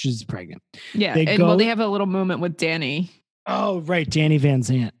on it. She's pregnant. Yeah, they have a little moment with Danny. Oh, right, Danny Van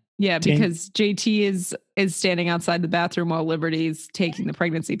Zant. Yeah, because JT is standing outside the bathroom while Liberty's taking the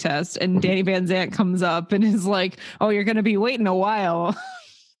pregnancy test, and Danny Van Zant comes up and is like, "Oh, you're going to be waiting a while."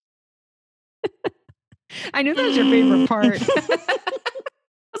 I knew that was your favorite part.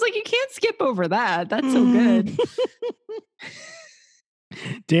 I was like, you can't skip over that. That's so good.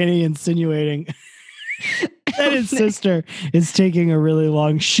 Danny insinuating that his sister is taking a really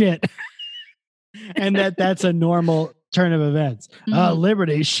long shit, and that's a normal turn of events.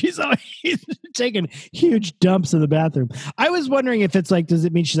 Liberty, she's always taking huge dumps in the bathroom. I was wondering if it's like, does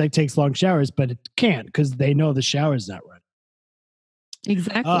it mean she like takes long showers? But it can't because they know the shower's not running.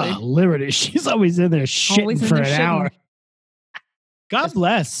 Exactly. Liberty, she's always in there shitting for an hour. God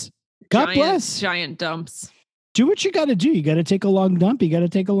bless. God bless. Giant dumps. Do what you got to do. You got to take a long dump. You got to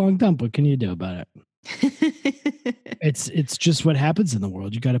take a long dump. What can you do about it? It's just what happens in the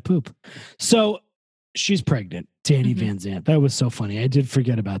world. You got to poop. So she's pregnant. Danny Van Zant. That was so funny. I did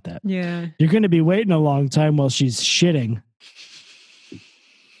forget about that. Yeah. You're going to be waiting a long time while she's shitting.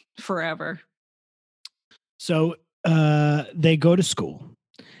 Forever. So they go to school.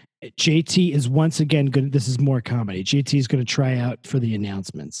 JT is once again good. This is more comedy. JT is going to try out for the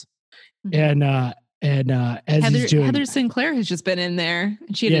announcements. And as he's doing, Heather Sinclair has just been in there,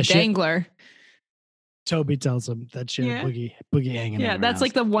 and she had a dangler. Toby tells him that she had a boogie hanging. Yeah, that's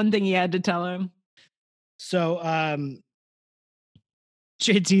like the one thing he had to tell him. So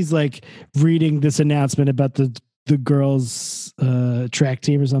JT's like reading this announcement about the girls' track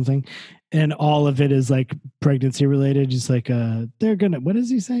team or something. And all of it is like pregnancy related. Just like they're gonna. What does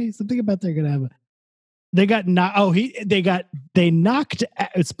he say? Something about they're gonna have. They knocked.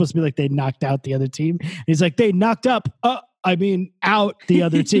 It's supposed to be like they knocked out the other team. And he's like they knocked out the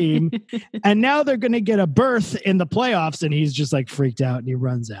other team, and now they're gonna get a berth in the playoffs. And he's just like freaked out, and he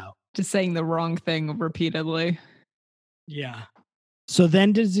runs out. Just saying the wrong thing repeatedly. Yeah. So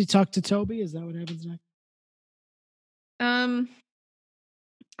then, does he talk to Toby? Is that what happens next?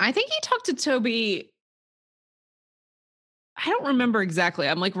 I think he talked to Toby. I don't remember exactly.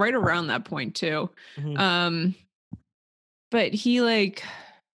 I'm like right around that point too. But he like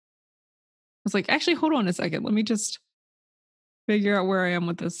was like, actually, hold on a second. Let me just figure out where I am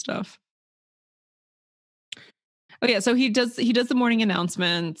with this stuff. Oh yeah, so he does the morning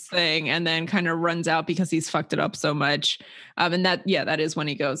announcements thing and then kind of runs out because he's fucked it up so much. And that is when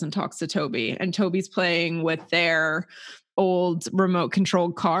he goes and talks to Toby. And Toby's playing with their old remote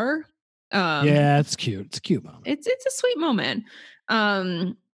controlled car. Yeah, it's cute. It's a cute moment. It's a sweet moment.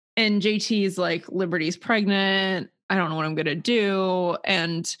 And JT's like, Liberty's pregnant. I don't know what I'm gonna do.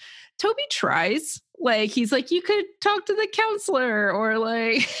 And Toby tries. Like, he's like, you could talk to the counselor, or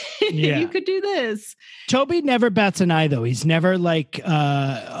like, you could do this. Toby never bats an eye, though. He's never like,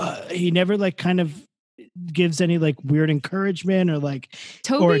 he never like kind of gives any like weird encouragement or like.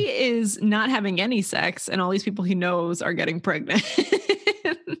 Toby is not having any sex, and all these people he knows are getting pregnant.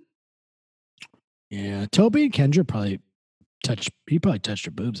 Yeah, Toby and Kendra probably touched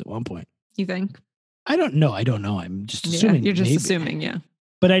her boobs at one point. You think? I don't know. I'm just assuming. You're just assuming, yeah.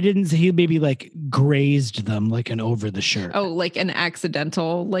 But I didn't see he maybe like grazed them like an over the shirt. Oh, like an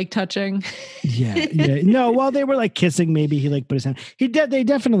accidental like touching. Yeah. No, while they were like kissing, maybe he like put his hand. They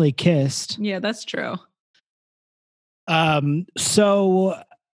definitely kissed. Yeah, that's true. So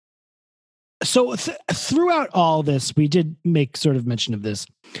throughout all this, we did make sort of mention of this.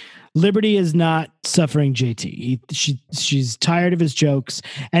 Liberty is not suffering JT. She's tired of his jokes.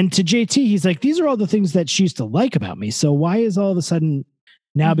 And to JT, he's like, these are all the things that she used to like about me. So why is all of a sudden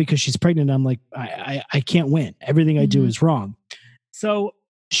now because she's pregnant, I'm like, I can't win. Everything I do is wrong. So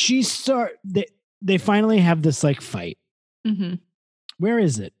they finally have this like fight. Mm-hmm. Where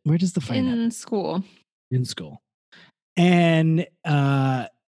is it? Where does the fight in school? In school. And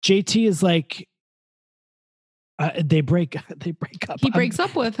JT is like, they break up. He breaks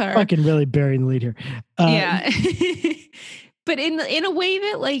up with her. Fucking really burying the lead here. Yeah. But in a way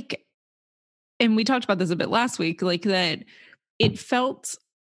that like, and we talked about this a bit last week, like that it felt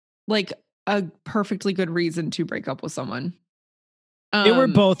like a perfectly good reason to break up with someone. They were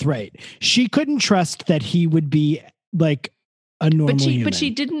both right. She couldn't trust that he would be like a normal human. But she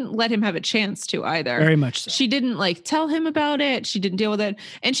didn't let him have a chance to either. Very much so. She didn't like tell him about it. She didn't deal with it.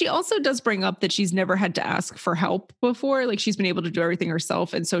 And she also does bring up that she's never had to ask for help before. Like she's been able to do everything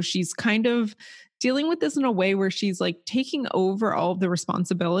herself. And so she's kind of dealing with this in a way where she's like taking over all of the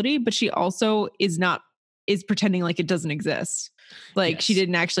responsibility, but she also is pretending like it doesn't exist. Like she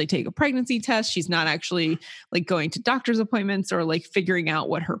didn't actually take a pregnancy test. She's not actually like going to doctor's appointments or like figuring out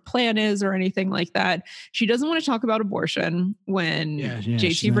what her plan is or anything like that. She doesn't want to talk about abortion when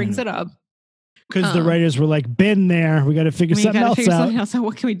JT brings it up. Because the writers were like, been there. We got to figure something else out.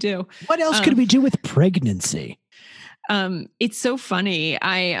 What can we do? What else could we do with pregnancy? It's so funny.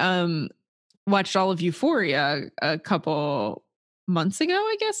 I watched all of Euphoria a couple months ago,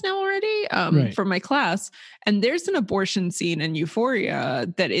 I guess now already, from my class. And there's an abortion scene in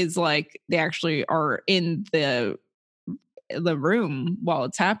Euphoria that is like, they actually are in the room while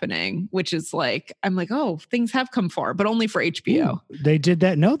it's happening, which is like, I'm like, oh, things have come far, but only for HBO. Ooh, they did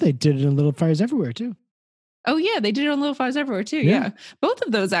that. No, they did it in Little Fires Everywhere too. Oh yeah, they did it on Little Fires Everywhere too. Yeah. Both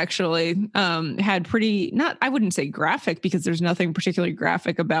of those actually had pretty, I wouldn't say graphic, because there's nothing particularly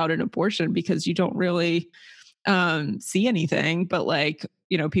graphic about an abortion because you don't really see anything, but like,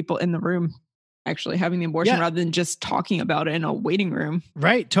 people in the room actually having the abortion rather than just talking about it in a waiting room.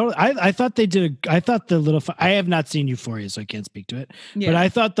 Right. Totally. I thought they did. I thought I have not seen Euphoria, so I can't speak to it, but I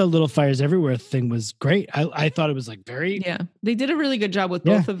thought the Little Fires Everywhere thing was great. I thought it was like they did a really good job with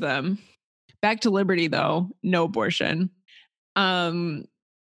both of them. Back to Liberty though, no abortion.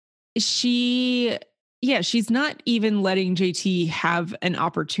 She's not even letting JT have an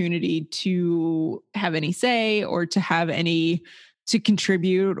opportunity to have any say or to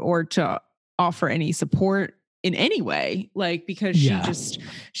contribute or to offer any support in any way. Like, because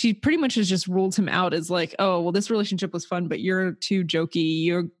she pretty much has just ruled him out as like, oh, well, this relationship was fun, but you're too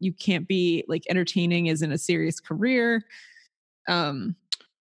jokey. You can't be like entertaining as in a serious career.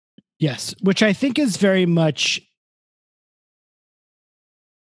 Yes. Which I think is very much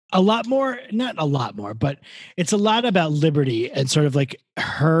not a lot more, but it's a lot about Liberty and sort of like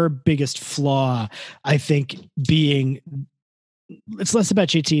her biggest flaw, I think, being it's less about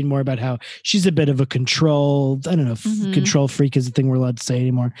JT and more about how she's a bit of a control freak is the thing we're allowed to say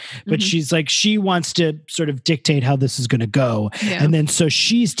anymore. But she's like, she wants to sort of dictate how this is going to go. Yeah. And then so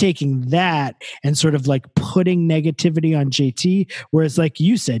she's taking that and sort of like putting negativity on JT. Whereas like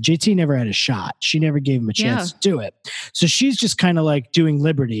you said, JT never had a shot. She never gave him a chance to do it. So she's just kind of like doing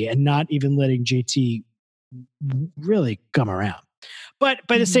Liberty and not even letting JT really come around. But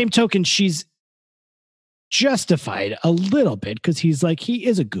by the same token, she's justified a little bit because he's like, he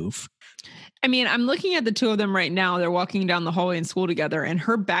is a goof. I mean, I'm looking at the two of them right now. They're walking down the hallway in school together, and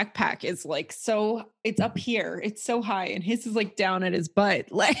her backpack is like it's up here. It's so high, and his is like down at his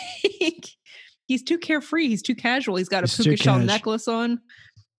butt. Like, he's too carefree. He's too casual. He's got a puka shell necklace on.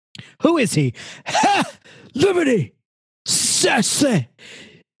 Who is he? Ha! Liberty! Sassy!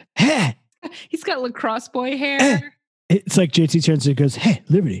 Ha! He's got lacrosse boy hair. It's like JT turns and goes, hey,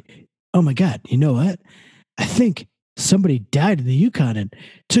 Liberty. Oh my God, you know what? I think somebody died in the Yukon and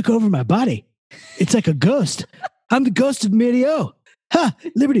took over my body. It's like a ghost. I'm the ghost of Medio. Ha!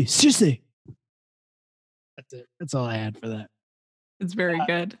 Liberty, seriously. That's it. That's all I had for that. It's very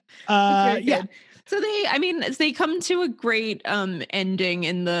good. Good. So they come to a great ending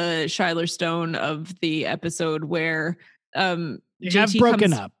in the Shiler Stone of the episode where they have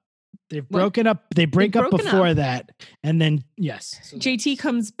broken up. They've broken up. They break up before that. And then, yes. So JT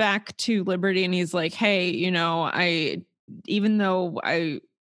comes back to Liberty and he's like, hey, even though I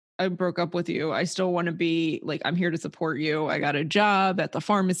broke up with you, I still want to be like, I'm here to support you. I got a job at the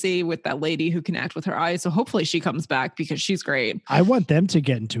pharmacy with that lady who can act with her eyes. So hopefully she comes back because she's great. I want them to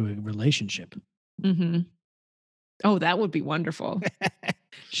get into a relationship. Mm-hmm. Oh, that would be wonderful.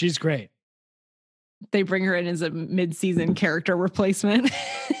 She's great. They bring her in as a mid-season character replacement.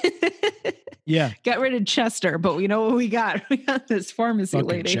 Yeah. Got rid of Chester, but we know what we got. We got this pharmacy Fucking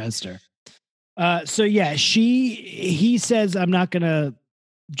lady. Chester. So yeah, he says, I'm not going to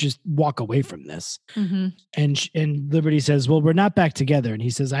just walk away from this. Mm-hmm. And Liberty says, well, we're not back together. And he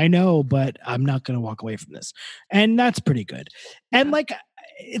says, I know, but I'm not going to walk away from this. And that's pretty good. And like,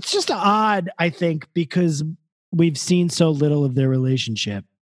 it's just odd, I think, because we've seen so little of their relationship.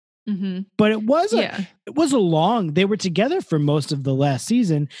 Mm-hmm. But it was a long. They were together for most of the last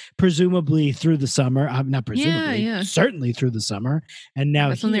season, presumably through the summer. Not presumably, certainly through the summer. And now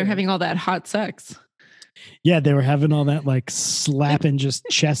that's when they were having all that hot sex. Yeah, they were having all that like slapping just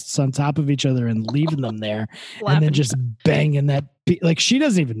chests on top of each other and leaving them there, and then just banging that. Like she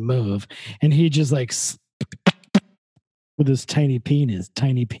doesn't even move, and he just like with his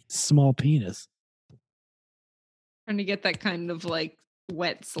small penis. Trying to get that kind of like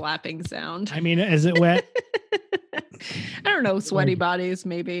wet slapping sound. I mean, is it wet? I don't know. Sweaty bodies,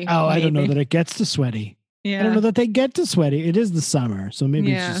 maybe. Oh, I don't know that it gets to sweaty. Yeah. I don't know that they get to sweaty. It is the summer, so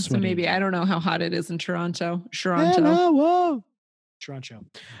maybe it's just sweaty. So maybe I don't know how hot it is in Toronto. Toronto.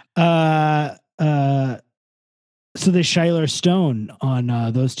 So they Shiler Stone on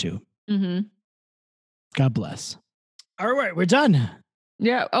those two. Mm-hmm. God bless. All right, we're done.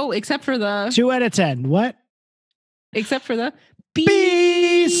 Yeah. Oh, except for the 2 out of 10. What? Except for the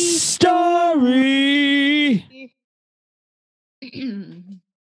B story.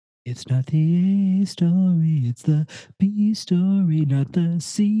 It's not the A story, it's the B story, not the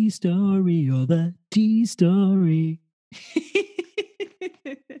C story or the D story.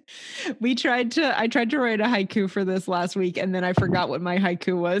 I tried to write a haiku for this last week, and then I forgot what my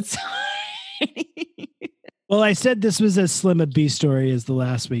haiku was. Well, I said this was as slim a B story as the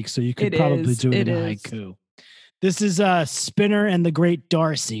last week, so you could probably do it in a haiku. This is Spinner and the Great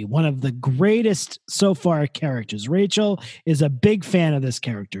Darcy, one of the greatest so far characters. Rachel is a big fan of this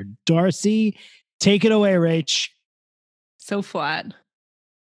character. Darcy, take it away, Rach. So flat.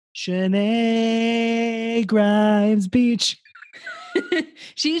 Shanae Grimes Beach.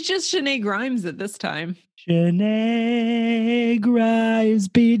 She's just Shanae Grimes at this time. Shanae Grimes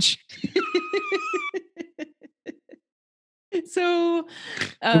Beach. So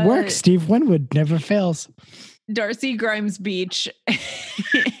it works. Steve Winwood never fails. Darcy Grimes Beach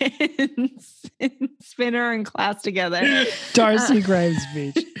and Spinner in class together. Darcy Grimes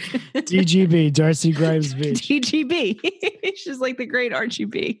Beach. DGB, Darcy Grimes Beach. DGB. She's like the great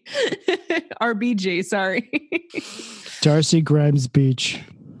RGB. RBG, sorry. Darcy Grimes Beach.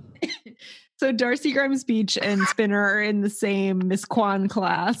 So Darcy Grimes Beach and Spinner are in the same Miss Kwan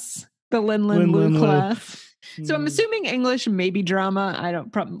class, the Lin Lu class. So I'm assuming English, maybe drama. I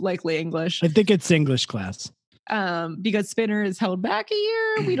don't, likely English. I think it's English class. Because Spinner is held back a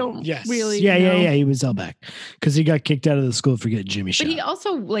year. We don't really know. Yeah. He was held back because he got kicked out of the school for getting Jimmy shot. But he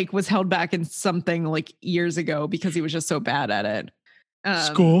also like was held back in something like years ago because he was just so bad at it.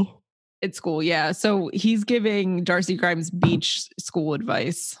 School? At school, yeah. So he's giving Darcy Grimes Beach school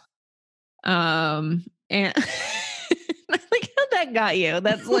advice. And like how that got you.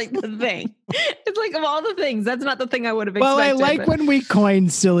 That's like the thing. It's like of all the things, that's not the thing I would have expected. Well, I like when we coin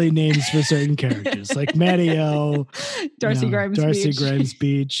silly names for certain characters, like Matty-O, Darcy Grimes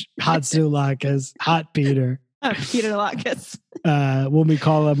Beach, Hot Sulacus, Hot Peter. Peter Lacus. When we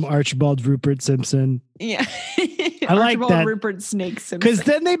call him Archibald Rupert Simpson. Yeah. I like Archibald that. Rupert Snake Simpson. Because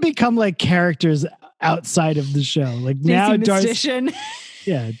then they become like characters outside of the show. Like now Darcy.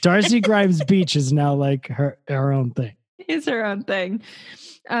 Yeah, Darcy Grimes Beach is now like her own thing. It's her own thing.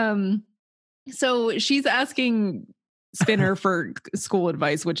 So she's asking Spinner for school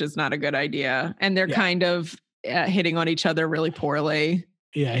advice, which is not a good idea. And they're kind of hitting on each other really poorly.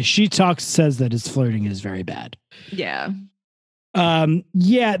 Yeah, she says that his flirting is very bad. Yeah.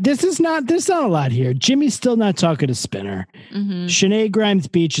 There's not a lot here. Jimmy's still not talking to Spinner. Mm-hmm. Shanae Grimes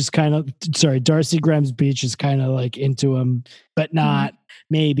Beach is Darcy Grimes Beach is kind of like into him, but not.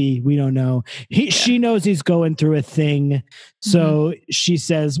 Maybe, we don't know. She knows he's going through a thing. So she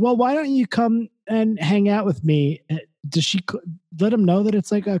says, well, why don't you come and hang out with me? Does she let him know that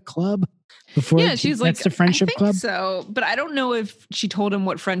it's like a club before? Yeah, she's like, the friendship club. So, but I don't know if she told him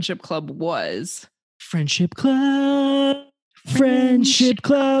what friendship club was. Friendship club. Friendship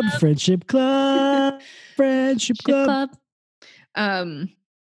club. Friendship club. Friendship club.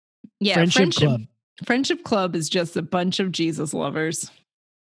 Friendship club. Friendship club is just a bunch of Jesus lovers.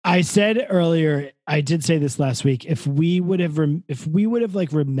 I said earlier, I did say this last week. If we would have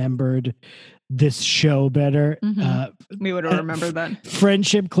like remembered this show better, we would have remembered that.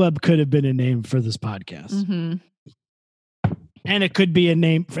 Friendship Club could have been a name for this podcast, and it could be a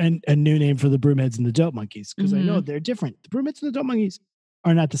new name for the Broomheads and the Dope Monkeys, because I know they're different. The Broomheads and the Dope Monkeys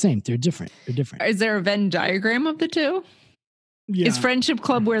are not the same. They're different. Is there a Venn diagram of the two? Yeah. Is Friendship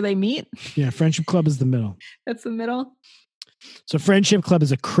Club where they meet? Yeah, Friendship Club is the middle. That's the middle. So Friendship Club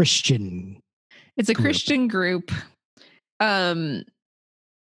is a Christian. It's a Christian group. And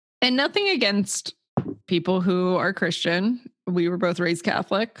nothing against people who are Christian. We were both raised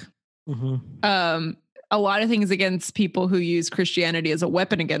Catholic. Mm-hmm. A lot of things against people who use Christianity as a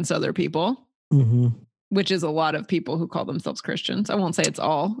weapon against other people, which is a lot of people who call themselves Christians. I won't say it's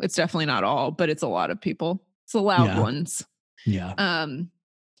all. It's definitely not all, but it's a lot of people. It's the loud ones. Yeah.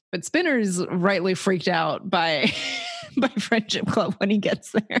 But Spinner's rightly freaked out by Friendship Club when he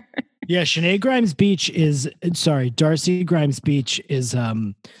gets there. Yeah, Darcy Grimes Beach is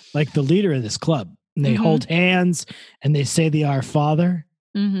like the leader of this club. And they hold hands and they say the Our Father,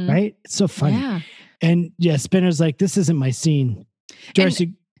 right? It's so funny. Yeah. And Spinner's like, this isn't my scene.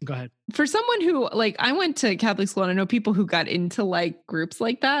 Darcy, go ahead. For someone who, like, I went to Catholic school and I know people who got into like groups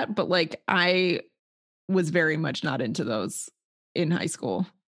like that, but like I was very much not into those in high school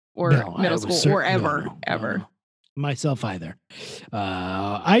or middle school or ever. No. Myself either.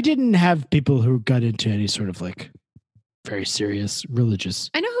 I didn't have people who got into any sort of like very serious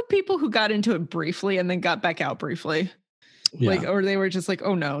religious. I know people who got into it briefly and then got back out briefly. Yeah. Like, or they were just like,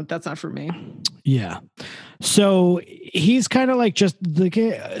 oh no, that's not for me. Yeah. So he's kind of like just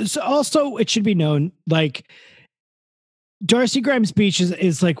the, so also it should be known, like Darcy Grimes Beach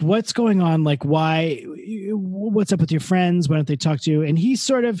is like, what's going on? Like, what's up with your friends? Why don't they talk to you? And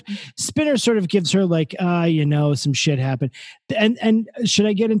Spinner sort of gives her like, some shit happened. And should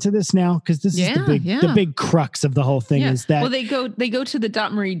I get into this now? Cause this is the big crux of the whole thing is that. Well, they go to the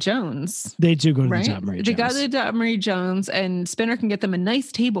Dot Marie Jones. They do go to the Dot Marie Jones. They go to the Dot Marie Jones and Spinner can get them a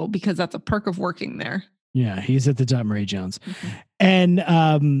nice table because that's a perk of working there. Yeah. He's at the Dot Marie Jones.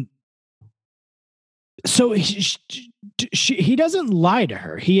 And, so he doesn't lie to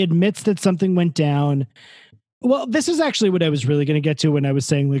her. He admits that something went down. Well, this is actually what I was really going to get to when I was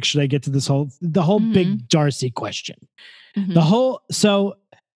saying, like, should I get to the whole big Darcy question? The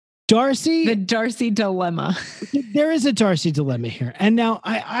Darcy dilemma. There is a Darcy dilemma here. And now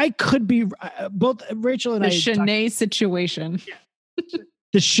I could be both Rachel and the Shanae situation.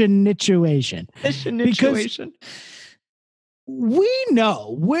 The Shanituation. Because we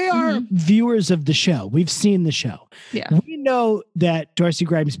know, we are viewers of the show. We've seen the show. Yeah. We know that Darcy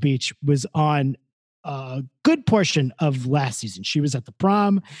Grimes Beach was on a good portion of last season. She was at the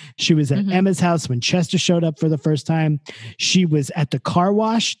prom. She was at Emma's house when Chester showed up for the first time. She was at the car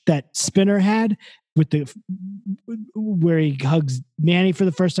wash that Spinner had where he hugs Manny for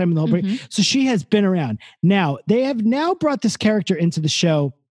the first time in the whole break. So she has been around. Now, they have now brought this character into the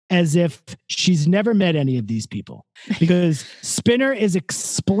show as if she's never met any of these people, because Spinner is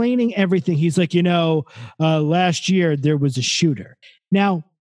explaining everything. He's like, last year there was a shooter. Now,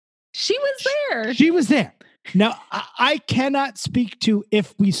 she was there. She was there. Now, I cannot speak to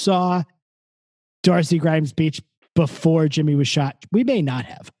if we saw Darcy Grimes Beach before Jimmy was shot. We may not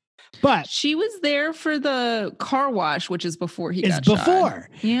have. But she was there for the car wash, which is before he got shot. It's before.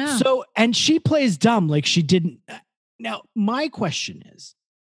 Yeah. So, and she plays dumb like she didn't. Now, my question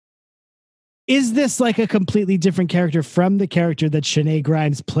is this like a completely different character from the character that Shanae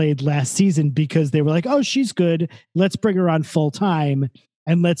Grimes played last season because they were like, oh, she's good. Let's bring her on full time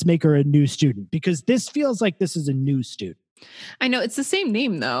and let's make her a new student, because this feels like this is a new student. I know it's the same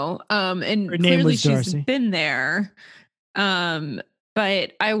name though. And her clearly she's Darcy. Been there.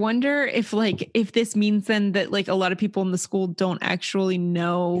 But I wonder if this means then that like a lot of people in the school don't actually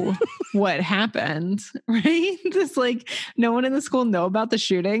know what happened, right? Just like no one in the school know about the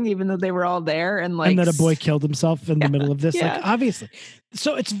shooting, even though they were all there, and that a boy killed himself in the middle of this, like obviously.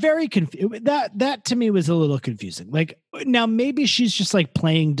 So it's very confusing. That to me was a little confusing. Like now maybe she's just like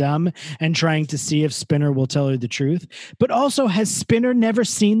playing dumb and trying to see if Spinner will tell her the truth. But also, has Spinner never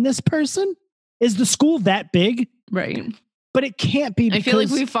seen this person? Is the school that big? Right. But it can't be, because I feel like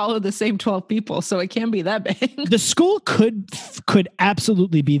we follow the same 12 people, so it can't be that big. The school could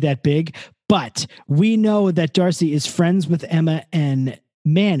absolutely be that big, but we know that Darcy is friends with Emma and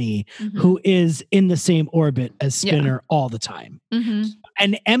Manny, who is in the same orbit as Spinner all the time.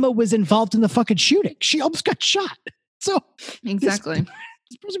 And Emma was involved in the fucking shooting. She almost got shot. So exactly,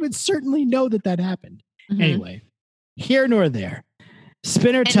 this person would certainly know that happened. Anyway, here nor there.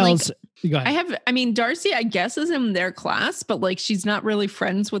 Spinner tells... Go ahead. Darcy, I guess, is in their class, but like she's not really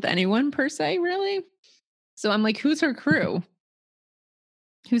friends with anyone per se, really. So I'm like, who's her crew?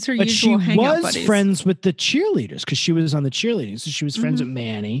 Who's her usual hangout buddies? She was friends with the cheerleaders because she was on the cheerleading. So she was friends with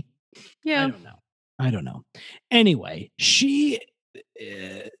Manny. Yeah. I don't know. Anyway,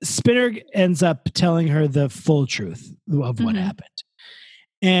 Spinner ends up telling her the full truth of what happened.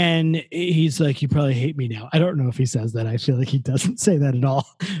 And he's like, you probably hate me now. I don't know if he says that. I feel like he doesn't say that at all.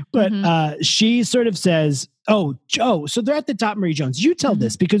 But she sort of says, oh, Joe, so they're at the Dot Marie Jones. You tell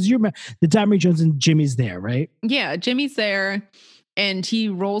this because you're the Dot Marie Jones and Jimmy's there, right? Yeah, Jimmy's there and he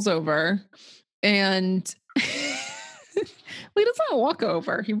rolls over and he doesn't walk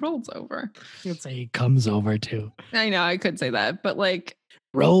over. He rolls over. I'd say he comes over too. I know, I could say that, but like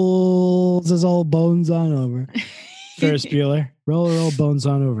rolls his old bones on over. Ferris Bueller, roll your old bones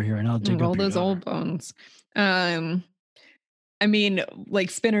on over here, and I'll dig roll up those your old bones. I mean,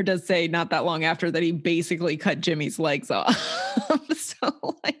 like Spinner does say not that long after that he basically cut Jimmy's legs off.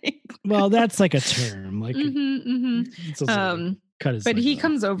 So like, well, that's like a term, like cut his. But he off.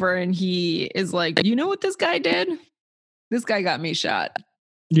 comes over and he is like, you know what this guy did? This guy got me shot.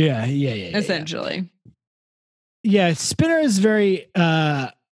 Yeah. Essentially. Yeah, Spinner is very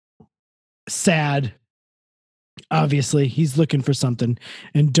sad. Obviously, he's looking for something,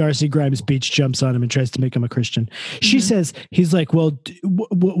 and Darcy Grimes Beach jumps on him and tries to make him a Christian. She says, he's like, well,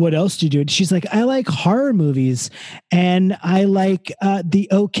 what else do you do? And she's like, I like horror movies, and I like the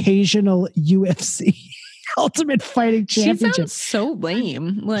occasional UFC Ultimate Fighting Championship. She sounds so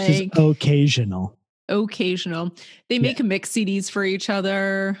lame. Like she's occasional. They make mix CDs for each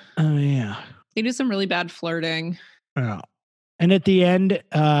other. Oh, yeah. They do some really bad flirting. Oh. And at the end,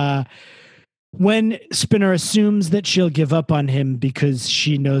 when Spinner assumes that she'll give up on him because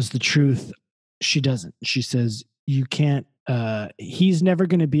she knows the truth, she doesn't. She says, you can't, he's never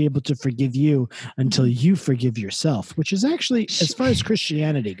going to be able to forgive you until you forgive yourself, which is actually, as far as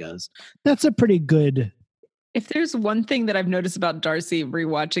Christianity goes, that's a pretty good. If there's one thing that I've noticed about Darcy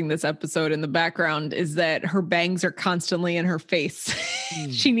rewatching this episode in the background is that her bangs are constantly in her face.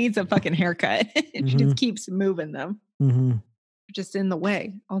 She needs a fucking haircut. She just keeps moving them. Just in the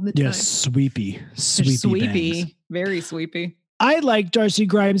way all the time. Yes, sweepy bangs. Very sweepy. I like Darcy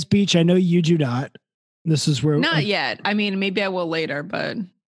Grimes Beach. I know you do not. This is where not yet. I mean, maybe I will later, but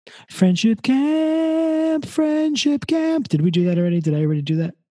Friendship Camp. Did we do that already? Did I already do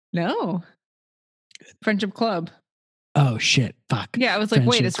that? No. Friendship Club. Oh shit! Fuck. Yeah, I was like,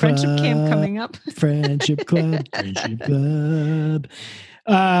 wait, is Friendship Camp coming up? Friendship Club.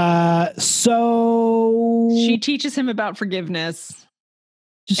 So she teaches him about forgiveness.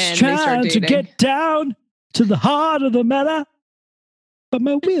 Just trying to get down to the heart of the matter, but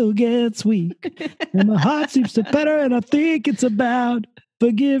my will gets weak and my heart seems to better, and I think it's about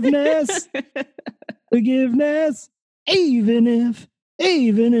forgiveness. Even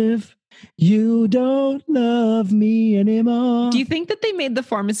if you don't love me anymore. Do you think that they made the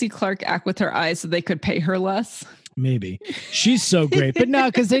pharmacy clerk act with her eyes so they could pay her less? Maybe. She's so great. But no,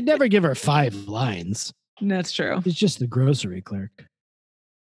 because they never give her 5 lines. That's true. It's just the grocery clerk.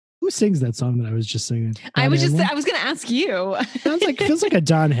 Who sings that song that I was just singing? I was going to ask you. Feels like a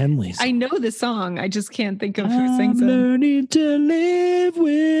Don Henley song. I know the song. I just can't think of who sings it. I'm learning to live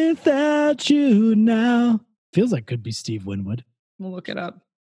without you now. Feels like could be Steve Winwood. We'll look it up.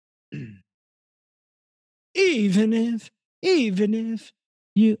 Even if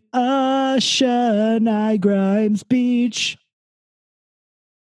you Shania Grimes Beach.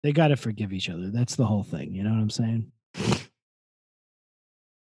 They got to forgive each other. That's the whole thing. You know what I'm saying?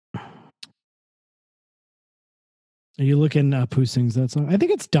 Are you looking up who sings that song? I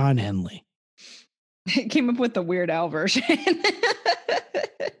think it's Don Henley. It came up with the Weird Al version.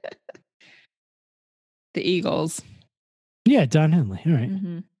 The Eagles. Yeah, Don Henley. All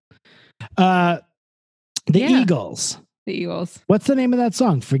right. Eagles. The Eagles. What's the name of that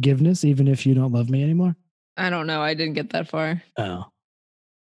song? Forgiveness, even if you don't love me anymore? I don't know. I didn't get that far. Oh.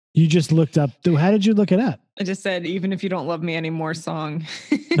 You just looked up. How did you look it up? I just said, even if you don't love me anymore song.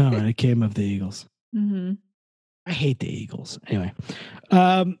 Oh, and it came of the Eagles. I hate the Eagles. Anyway.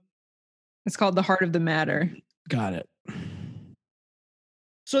 It's called The Heart of the Matter. Got it.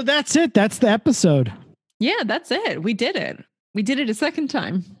 So that's it. That's the episode. Yeah, that's it. We did it. We did it a second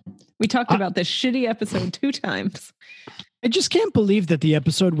time. We talked about this shitty episode 2 times. I just can't believe that the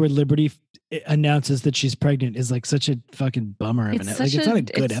episode where Liberty announces that she's pregnant is like such a fucking bummer of an episode. Like, it's not a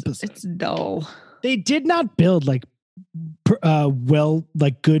good episode. It's dull. They did not build like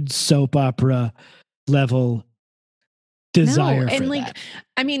good soap opera level desire for that.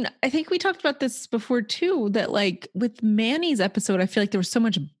 I mean, I think we talked about this before too, that like with Manny's episode, I feel like there was so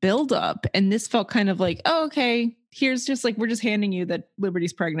much buildup, and this felt kind of like, oh, okay, here's just like, we're just handing you that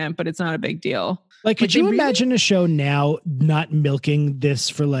Liberty's pregnant, but it's not a big deal. Like, could you imagine a show now not milking this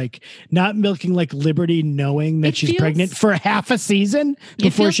for not milking Liberty knowing that she's pregnant for half a season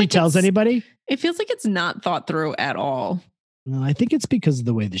before she tells anybody? It feels like it's not thought through at all. Well, I think it's because of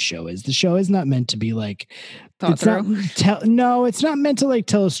the way the show is. The show is not meant to be like Thought it's not through. no, it's not meant to like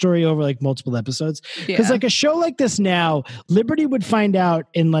tell a story over like multiple episodes. Because Yeah. like a show like this now, Liberty would find out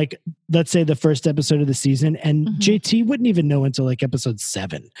in like let's say the first episode of the season, and Mhm. JT wouldn't even know until like episode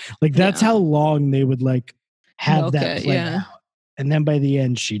 7. Like that's Yeah. how long they would like have Milk that it, play yeah. out. And then by the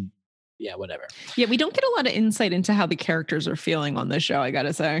end, whatever. Yeah, we don't get a lot of insight into how the characters are feeling on this show, I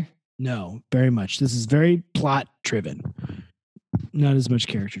gotta say. No, very much. This is very plot driven, not as much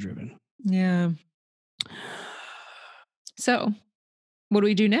character driven. Yeah. So, what do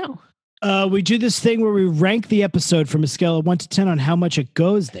we do now? We do this thing where we rank the episode from a scale of 1 to 10 on how much it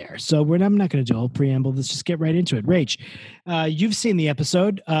goes there. So I'm not going to do a whole preamble. Let's just get right into it. Rach, you've seen the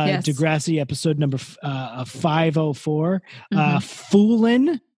episode, Yes. Degrassi episode number 504, Mhm.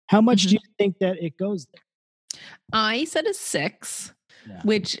 Foolin. How much do you think that it goes there? I said a 6, Yeah.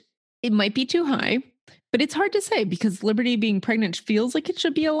 which it might be too high, but it's hard to say because Liberty being pregnant feels like it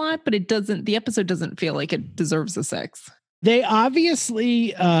should be a lot, but it doesn't. The episode doesn't feel like it deserves a 6. They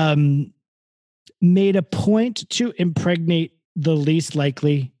obviously made a point to impregnate the least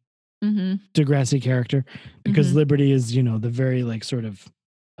likely Degrassi character because Liberty is, the very like sort of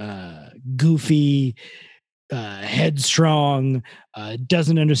goofy, headstrong,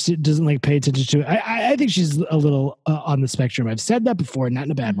 doesn't understand, doesn't like pay attention to it. I think she's a little on the spectrum. I've said that before, not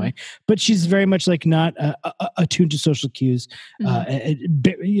in a bad way, but she's very much like not attuned to social cues. Had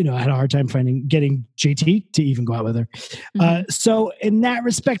a hard time getting JT to even go out with her. So in that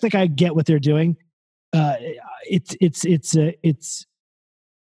respect, like I get what they're doing. It's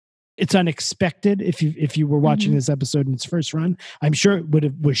unexpected. If you were watching this episode in its first run, I'm sure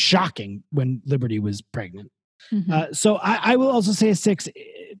it was shocking when Liberty was pregnant. So I will also say a 6,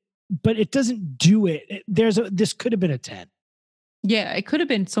 but it doesn't do it. This could have been a 10. Yeah, it could have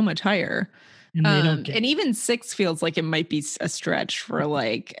been so much higher. And even 6 feels like it might be a stretch for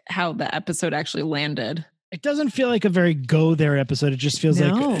like how the episode actually landed. It doesn't feel like a very go there episode. It just feels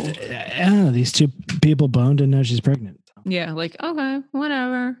like these two people boned and now she's pregnant. Yeah, like, okay,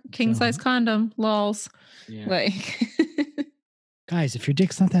 whatever. King size condom, lols. Yeah. Like guys, if your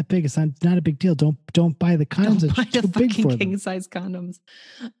dick's not that big, it's not a big deal. Don't buy the condoms. Don't buy it's too big for them. king size condoms.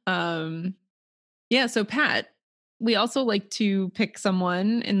 Yeah, so Pat, we also like to pick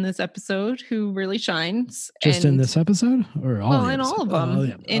someone in this episode who really shines. Just in this episode? Or all in all of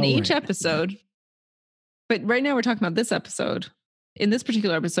them. In each episode. But right now we're talking about this episode. In this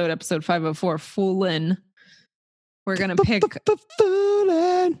particular episode, episode 504, Foolin, we're going to pick...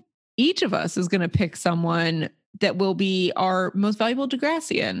 Each of us is going to pick someone that will be our most valuable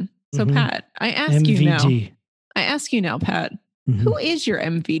Degrassian. So, Pat, I ask you now, Pat, who is your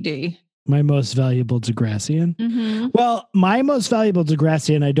MVD? My most valuable Degrassian? Well, my most valuable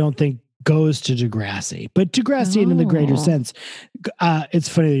Degrassian, I don't think goes to Degrassi, but Degrassian in the greater sense. It's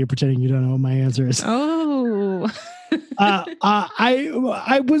funny that you're pretending you don't know what my answer is. Oh.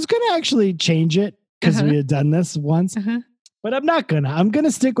 I was going to actually change it because we had done this once. But I'm not gonna. I'm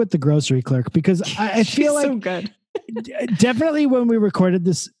gonna stick with the grocery clerk because I feel like so good. Definitely when we recorded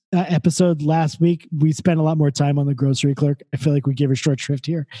this episode last week, we spent a lot more time on the grocery clerk. I feel like we gave her short shrift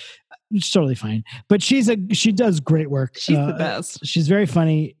here. It's totally fine. But she does great work. She's the best. She's very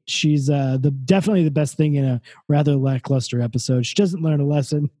funny. She's definitely the best thing in a rather lackluster episode. She doesn't learn a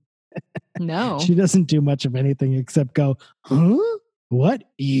lesson. No. She doesn't do much of anything except go, huh? What?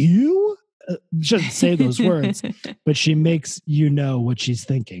 You? Shouldn't say those words, but she makes what she's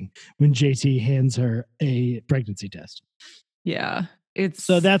thinking when JT hands her a pregnancy test. Yeah.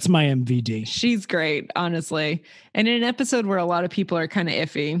 So that's my MVD. She's great, honestly. And in an episode where a lot of people are kind of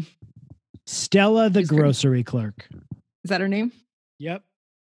iffy. Stella, the grocery clerk. Is that her name? Yep.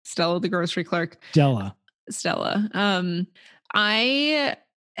 Stella, the grocery clerk. Stella. I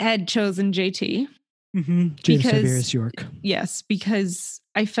had chosen JT. James Tiberius York. Yes, because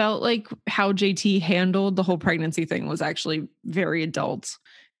I felt like how JT handled the whole pregnancy thing was actually very adult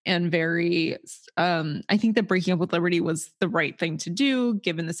and very, I think that breaking up with Liberty was the right thing to do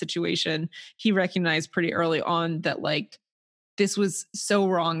given the situation. He recognized pretty early on that like this was so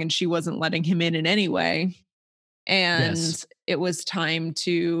wrong and she wasn't letting him in any way. And it was time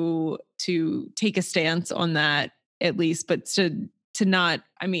to take a stance on that at least, but to not,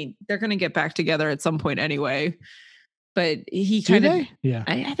 I mean, they're going to get back together at some point anyway, but he kind of,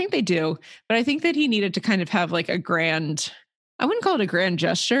 I think they do, but I think that he needed to kind of have like a grand, I wouldn't call it a grand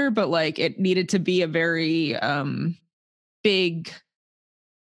gesture, but like it needed to be a very big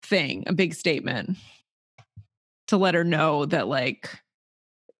thing, a big statement to let her know that like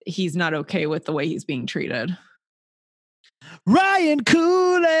he's not okay with the way he's being treated. Ryan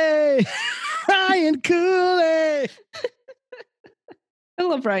Cooley.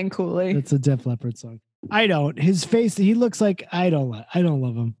 love Ryan Cooley. It's a Def Leppard song. I don't. His face, he looks like I don't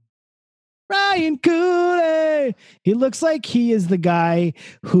love him. Ryan Cooley. He looks like he is the guy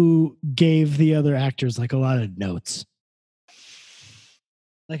who gave the other actors like a lot of notes.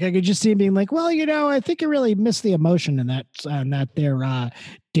 Like I could just see him being like, well, I think I really missed the emotion in that there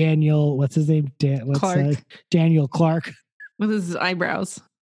Daniel, what's his name? Daniel Clark. With his eyebrows.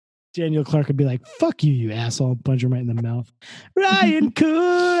 Daniel Clark would be like, fuck you, you asshole. Punch him right in the mouth. Ryan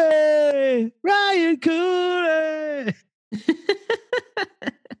Cooley. Ryan Cooley.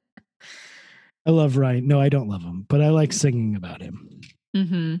 I love Ryan. No, I don't love him, but I like singing about him.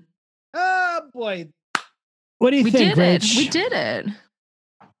 Mm-hmm. Oh, boy. What do you think, Rach? We did it.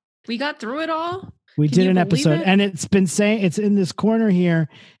 We got through it all. We did an episode, and it's been saying, it's in this corner here,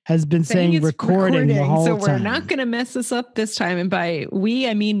 has been saying recording the whole time. So we're not going to mess this up this time. And by we,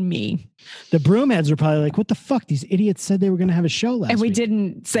 I mean me. The Broomheads were probably like, what the fuck? These idiots said they were going to have a show last week. And we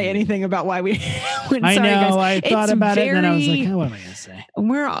didn't say anything about why we went. I sorry, know. guys. I thought about it, and then I was like, what am I going to say?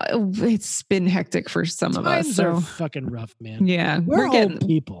 It's been hectic for some of us. Times So are fucking rough, man. Yeah. We're old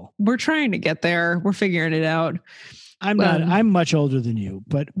people. We're trying to get there. We're figuring it out. I'm not. I'm much older than you,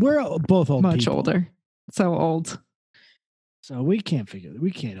 but we're both old much people. Older. So old. So we can't figure it.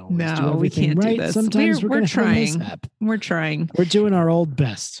 We can't always do everything we can't right. Do this. Sometimes we're trying. We're trying. We're doing our old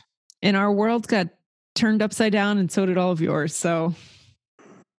best. And our world got turned upside down, and so did all of yours. So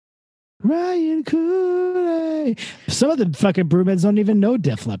Ryan Cooley. Some of the fucking Broomheads don't even know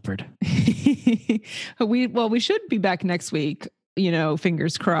Def Leppard. we should be back next week.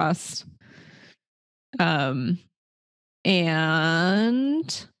 Fingers crossed.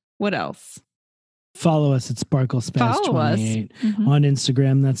 And what else? Follow us at SparkleSpaz28 on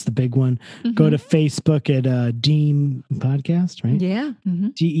Instagram. That's the big one. Mm-hmm. Go to Facebook at Deem Podcast, right? Yeah. Mm-hmm.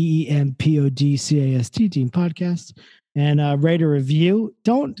 DEEMPODCAST, Deem Podcast. And write a review.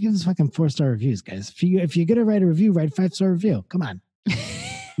 Don't give us fucking 4-star reviews, guys. If you're gonna write a review, write a 5-star review. Come on.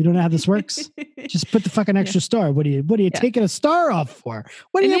 You don't know how this works? Just put the fucking extra star. What are you taking a star off for?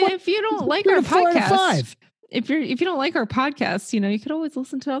 If you don't like our podcast, if you don't like our podcast, you could always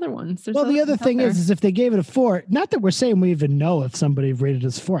listen to other ones. Well, the other thing is if they gave it a 4, not that we're saying we even know if somebody rated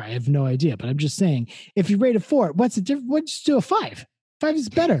us 4. I have no idea, but I'm just saying if you rate a 4, what's the difference? What'd you do a 5? 5 is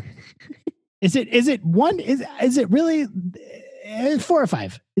better. Is it 1? Is it really 4 or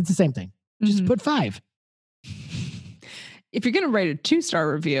 5? It's the same thing. Just put 5. If you're going to write a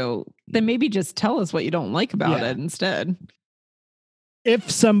 2-star review, then maybe just tell us what you don't like about it instead. If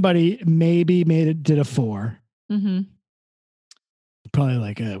somebody maybe did a 4, probably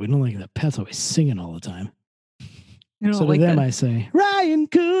like, we don't like that Pat's always singing all the time. So to them, I say, Ryan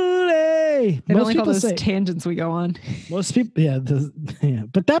Cooley. They don't like all those tangents we go on. Most people, yeah.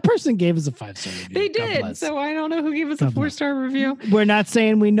 But that person gave us a 5-star review. They did. So I don't know who gave us a 4-star review. We're not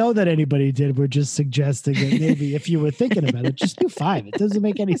saying we know that anybody did. We're just suggesting that maybe if you were thinking about it, just do 5. It doesn't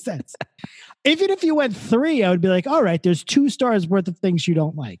make any sense. Even if you went 3, I would be like, all right, there's 2 stars worth of things you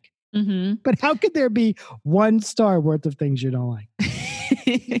don't like. But how could there be 1 star worth of things you don't like?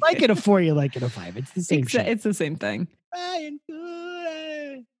 You like it a 4, you like it a 5. It's the same shit. It's the same thing. Ryan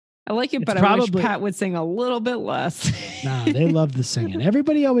Cooley. I like it, but I wish Pat would sing a little bit less. Nah, they love the singing.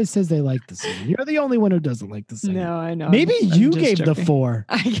 Everybody always says they like the singing. You're the only one who doesn't like the singing. No, I know. Maybe you gave joking. The 4.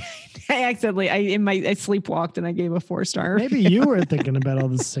 I accidentally, I sleepwalked and I gave a 4-star. Maybe you were thinking about all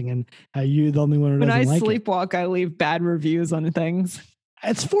the singing. How you the only one who doesn't like it. When I sleepwalk, I leave bad reviews on things.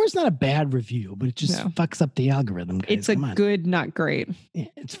 4 is not a bad review, but it just fucks up the algorithm, guys. It's good, not great. Yeah,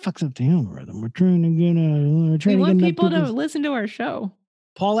 it fucks up the algorithm. We're trying to get we want people to listen to our show.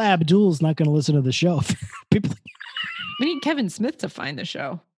 Paul Abdul's not going to listen to the show. People. We need Kevin Smith to find the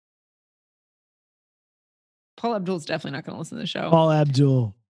show. Paul Abdul's definitely not going to listen to the show. Paul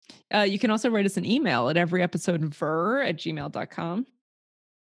Abdul. You can also write us an email at everyepisodever@gmail.com.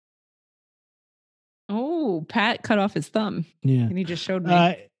 Oh, Pat cut off his thumb. Yeah. And he just showed me.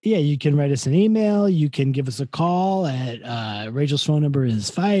 Yeah, you can write us an email. You can give us a call at Rachel's phone number is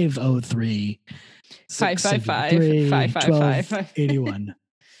 503 555 81.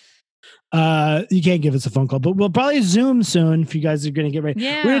 You can't give us a phone call, but we'll probably Zoom soon if you guys are going to get ready.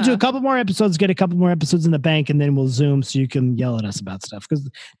 Yeah. We're going to do a couple more episodes, get a couple more episodes in the bank, and then we'll Zoom so you can yell at us about stuff. Because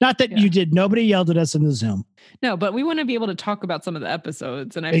not that you did. Nobody yelled at us in the Zoom. No, but we want to be able to talk about some of the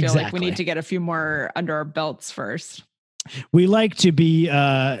episodes. And I feel like we need to get a few more under our belts first. We like to be,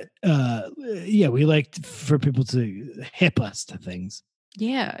 we like for people to hip us to things.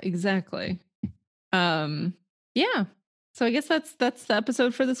 Yeah, exactly. Yeah. So I guess that's the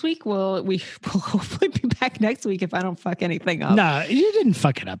episode for this week. We'll hopefully be back next week if I don't fuck anything up. No, you didn't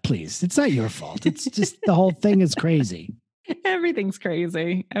fuck it up, please. It's not your fault. It's just the whole thing is crazy. Everything's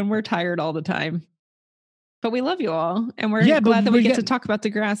crazy and we're tired all the time. But we love you all. And we're Yeah, but glad that we we get got- to talk about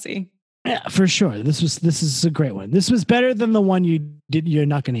Degrassi. Yeah, for sure. This is a great one. This was better than the one you're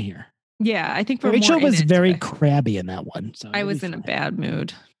not going to hear. Yeah, I think we're Rachel more in was it very today. crabby in that one. So I it'll was be in a fine. bad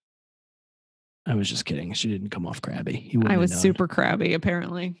mood. I was just kidding. She didn't come off crabby. You wouldn't I was have known. super crabby,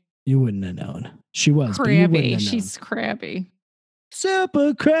 apparently. You wouldn't have known. She was, but you wouldn't Crabby. have known. She's crabby.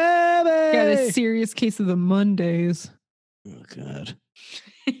 Super crabby. Got a serious case of the Mondays. Oh God.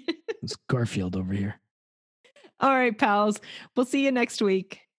 It's Garfield over here. All right, pals. We'll see you next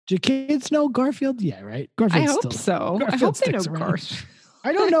week. Do kids know Garfield? Yeah, right. I Garfield's hope so. I Garfield hope they know sticks around. Garfield.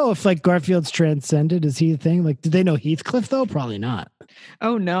 I don't know if like Garfield's transcended. Is he a thing? Like, did they know Heathcliff though? Probably not.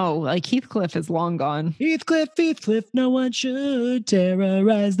 Oh no, like Heathcliff is long gone. Heathcliff, no one should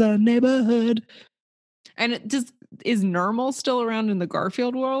terrorize the neighborhood. And is Normal still around in the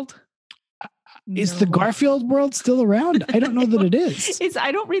Garfield world? Is the Garfield world still around? I don't know that it is.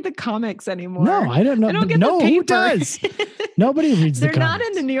 I don't read the comics anymore. No, I don't know. I don't get no, the paper. who does? Nobody reads the They're comics. not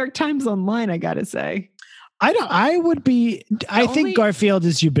in the New York Times online, I gotta say. I would be. I think Garfield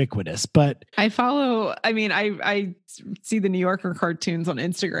is ubiquitous, but I follow. I mean, I see the New Yorker cartoons on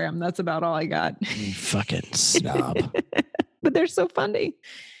Instagram. That's about all I got. you fucking snob. But they're so funny.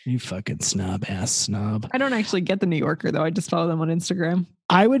 You fucking ass snob. I don't actually get the New Yorker though. I just follow them on Instagram.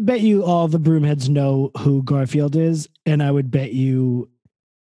 I would bet you all the Broomheads know who Garfield is, and I would bet you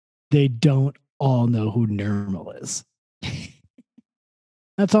they don't all know who Normal is.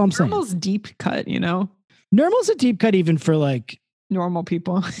 That's all I'm saying. Normal's deep cut, you know. Normal's a deep cut even for like Normal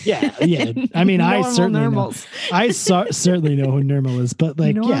people. yeah. I mean, I Normal certainly normals. know. I certainly know who Normal is, but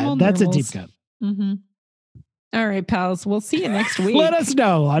like, Normal that's normals. a deep cut. Mm-hmm. All right, pals. We'll see you next week. Let us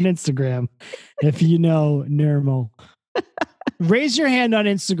know on Instagram if you know Normal. Raise your hand on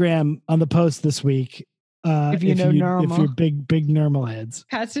Instagram on the post this week. If you know Normal. If you're big Normal heads.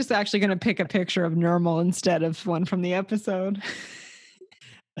 Pat's just actually going to pick a picture of Normal instead of one from the episode.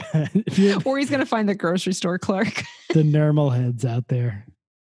 Or he's going to find the grocery store clerk. The Normal heads out there.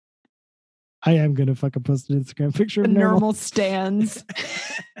 I am going to fucking post an Instagram picture The of Normal. Normal stands.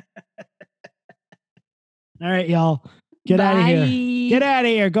 All right, y'all. Get out of here. Bye. Get out of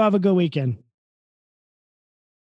here. Go have a good weekend.